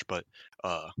great match, but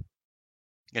uh,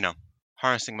 you know,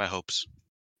 harnessing my hopes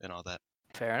and all that.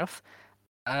 Fair enough.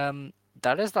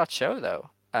 That is that show though.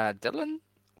 Dylan,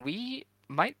 we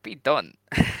might be done.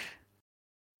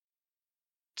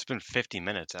 It's been 50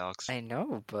 minutes, Alex. I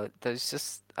know, but there's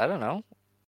just I don't know.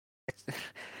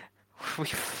 We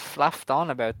fluffed on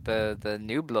about the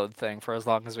new blood thing for as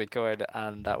long as we could,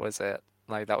 and that was it.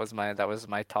 Like that was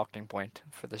my talking point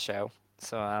for the show.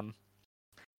 So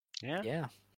Yeah. yeah,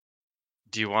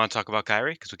 Do you want to talk about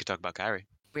Kyrie? Because we could talk about Kyrie.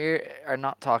 we are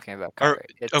not talking about Or Kyrie.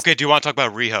 It's okay, do you want to talk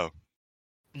about Riho?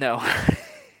 no,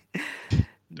 Okay,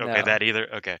 no. that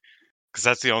either. Okay, because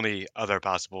that's the only other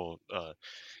possible.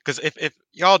 Because if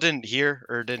y'all didn't hear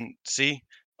or didn't see,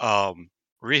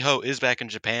 Riho is back in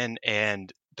Japan,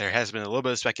 and there has been a little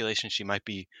bit of speculation she might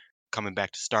be coming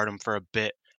back to Stardom for a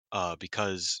bit,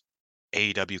 because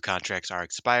AEW contracts are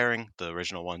expiring, the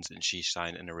original ones, and she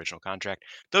signed an original contract.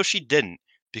 Though she didn't,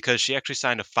 because she actually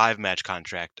signed a 5-match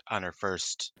contract on her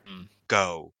first Mm.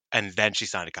 go, and then she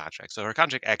signed a contract. So her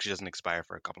contract actually doesn't expire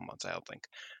for a couple months, I don't think.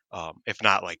 If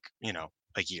not like,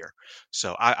 a year.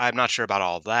 So I'm not sure about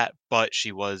all of that, but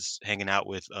she was hanging out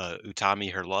with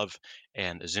Utami, her love,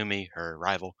 and Azumi, her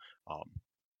rival.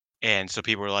 And so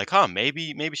people were like, "Huh,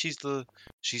 maybe she's the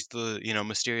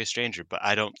mysterious stranger." But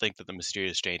I don't think that the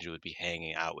mysterious stranger would be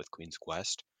hanging out with Queen's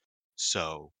Quest.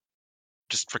 So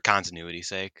just for continuity's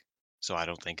sake, so I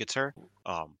don't think it's her.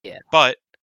 Yeah. But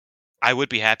I would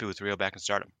be happy with Rio back in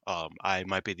Stardom. I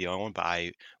might be the only one, but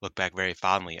I look back very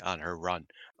fondly on her run.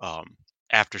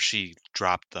 After she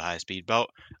dropped the high speed belt,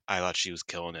 I thought she was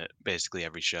killing it basically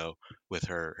every show with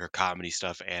her comedy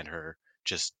stuff and her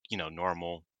just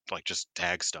normal like just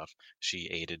tag stuff. She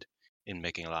aided in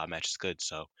making a lot of matches good.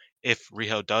 So if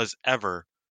Riho does ever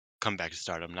come back to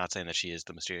Stardom, I'm not saying that she is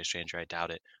the mysterious stranger, I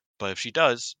doubt it, but if she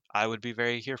does, I would be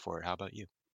very here for it. How about you?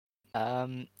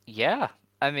 Yeah.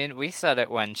 I mean, we said it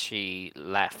when she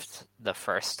left the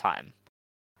first time.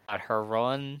 That her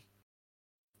run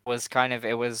was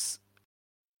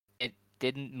it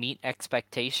didn't meet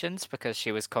expectations because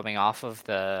she was coming off of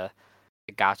the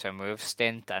Gato move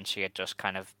stint and she had just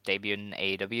kind of debuted in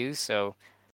AEW, so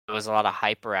there was a lot of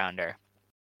hype around her.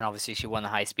 And obviously she won the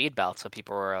high speed belt, so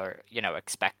people were,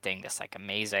 expecting this like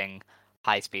amazing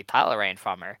high speed title reign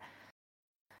from her.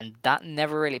 And that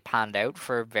never really panned out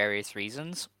for various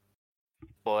reasons.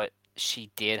 But she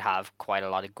did have quite a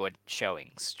lot of good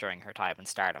showings during her time in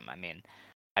Stardom. I mean,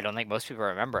 I don't think most people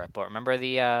remember it, but remember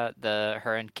the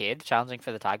her and Kid challenging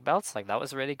for the tag belts? Like that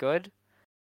was really good.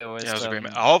 It was Yeah, it was a great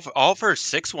match. All of her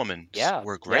 6 women yeah,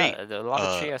 were great. yeah, there were a lot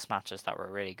of trios matches that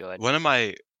were really good. One of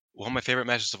my favorite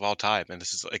matches of all time, and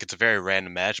this is like it's a very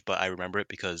random match, but I remember it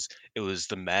because it was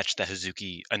the match that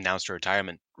Hazuki announced her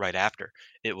retirement right after.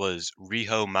 It was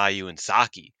Riho, Mayu, and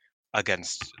Saki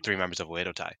against 3 members of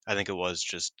Oedo Tai. I think it was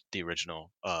just the original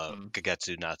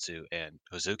Kagetsu, Natsu, and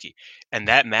Hazuki. And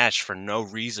that match, for no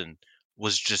reason,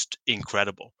 was just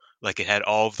incredible. Like it had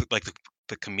all of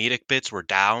the comedic bits were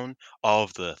down, all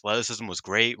of the athleticism was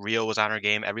great. Rio was on her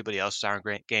game, everybody else was on her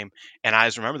great game. And I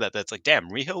just remember that's like, damn,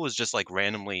 Riho was just like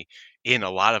randomly in a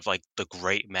lot of like the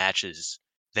great matches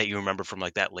that you remember from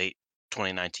like that late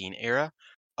 2019 era.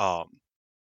 Um,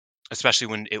 Especially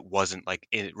when it wasn't like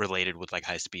it related with like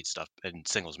high speed stuff and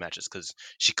singles matches because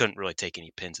she couldn't really take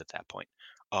any pins at that point.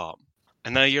 Um,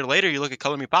 and then a year later, you look at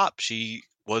Color Me Pop. She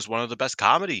was one of the best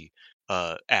comedy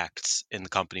acts in the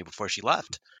company before she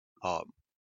left. Um,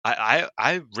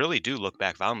 I really do look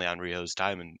back fondly on Rio's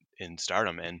time in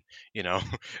Stardom, and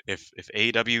if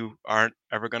AEW aren't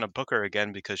ever gonna book her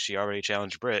again because she already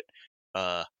challenged Britt,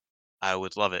 I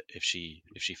would love it if she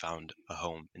found a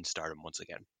home in Stardom once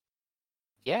again.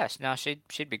 Yeah, no, she'd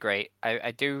be great.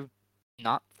 I do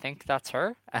not think that's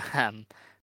her.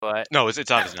 But No, it's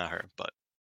obviously not her, but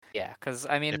yeah, because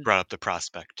I it mean, brought up the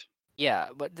prospect. yeah,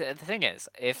 but the thing is,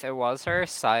 if it was her,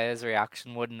 Saya's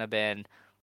reaction wouldn't have been,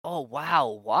 "Oh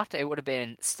wow, what?" It would have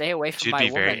been, "Stay away from She'd my be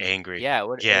very woman." angry. Yeah, it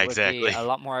would Yeah, be exactly. a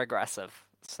lot more aggressive.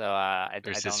 So I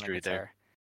There's don't think history it's there. her.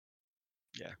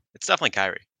 Yeah, it's definitely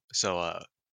Kyrie. So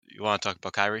you want to talk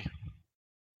about Kyrie?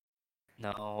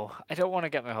 No, I don't want to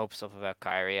get my hopes up about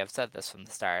Kyrie. I've said this from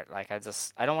the start. Like, I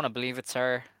don't want to believe it's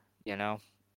her. You know,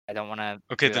 I don't want to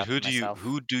Okay, do then that to myself.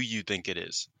 who do you think it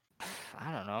is?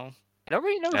 I don't know. I don't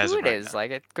really know As who of it right is. now. Like,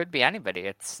 it could be anybody.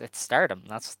 It's Stardom.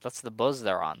 That's the buzz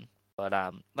they're on. But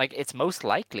like, it's most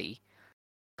likely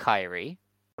Kyrie.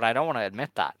 But I don't want to admit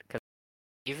that because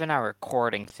even our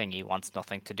recording thingy wants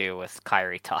nothing to do with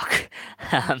Kyrie talk.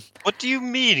 What do you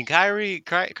mean? Kyrie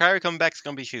coming back is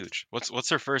gonna be huge. What's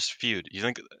her first feud? You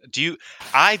think?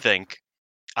 I think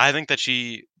that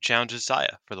she challenges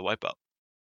Saya for the wipeout.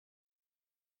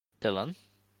 Dylan,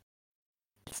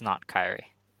 it's not Kyrie.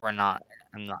 I'm not.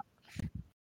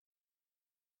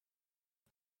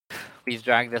 We've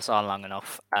dragged this on long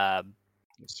enough.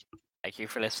 Yes. Thank you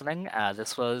for listening.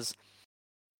 This was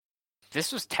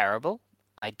terrible.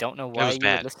 I don't know why was you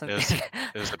bad. would listen.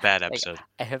 It was a bad Like, episode.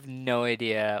 I have no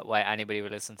idea why anybody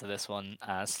would listen to this one.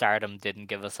 Stardom didn't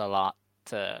give us a lot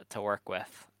to work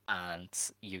with, and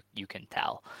you can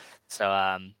tell.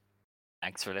 So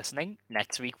thanks for listening.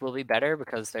 Next week will be better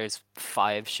because there's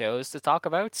 5 shows to talk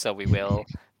about, so we will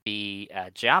be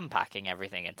jam packing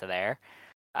everything into there.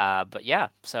 But yeah,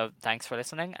 so thanks for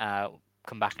listening.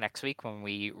 Come back next week when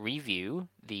we review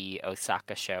the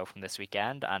Osaka show from this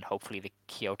weekend and hopefully the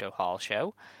Kyoto Hall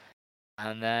show.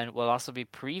 And then we'll also be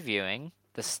previewing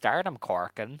the Stardom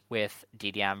Korakuen with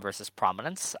DDM versus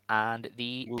Prominence and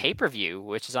the pay-per-view,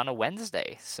 which is on a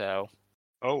Wednesday. So,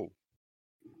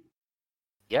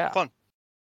 yeah. Fun.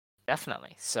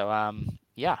 Definitely. So,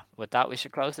 yeah, with that, we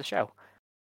should close the show.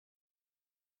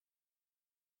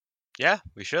 Yeah,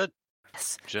 we should.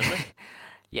 Yes. Shouldn't we?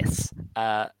 Yes.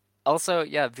 Also,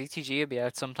 yeah, VTG will be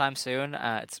out sometime soon.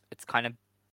 It's kind of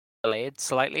delayed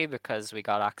slightly because we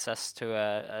got access to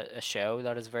a show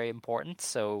that is very important,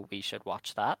 so we should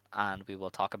watch that, and we will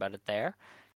talk about it there.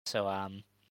 So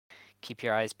keep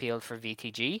your eyes peeled for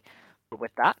VTG. But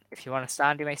with that, if you want to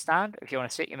stand, you may stand. If you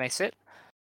want to sit, you may sit.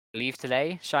 Believe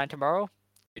today, shine tomorrow.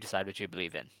 You decide what you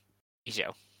believe in.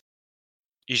 Ijo.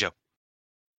 Ijo.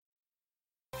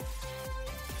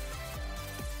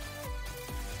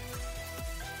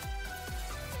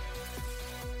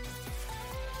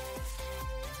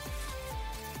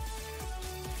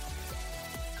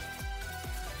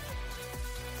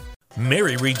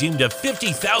 Mary redeemed a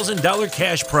 $50,000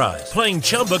 cash prize playing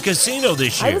Chumba Casino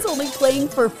this I year. was only playing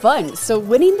for fun, so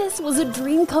winning this was a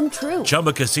dream come true.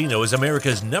 Chumba Casino is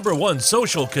America's #1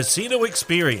 social casino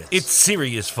experience. It's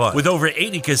serious fun. With over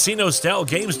 80 casino-style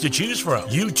games to choose from,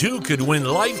 you too could win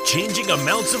life-changing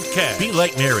amounts of cash. Be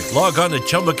like Mary. Log on to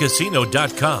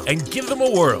ChumbaCasino.com and give them a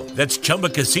whirl. That's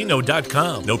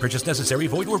ChumbaCasino.com. No purchase necessary.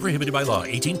 Void where prohibited by law.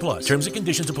 18+. Terms and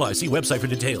conditions apply. See website for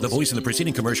details. The voice in the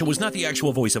preceding commercial was not the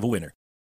actual voice of a winner.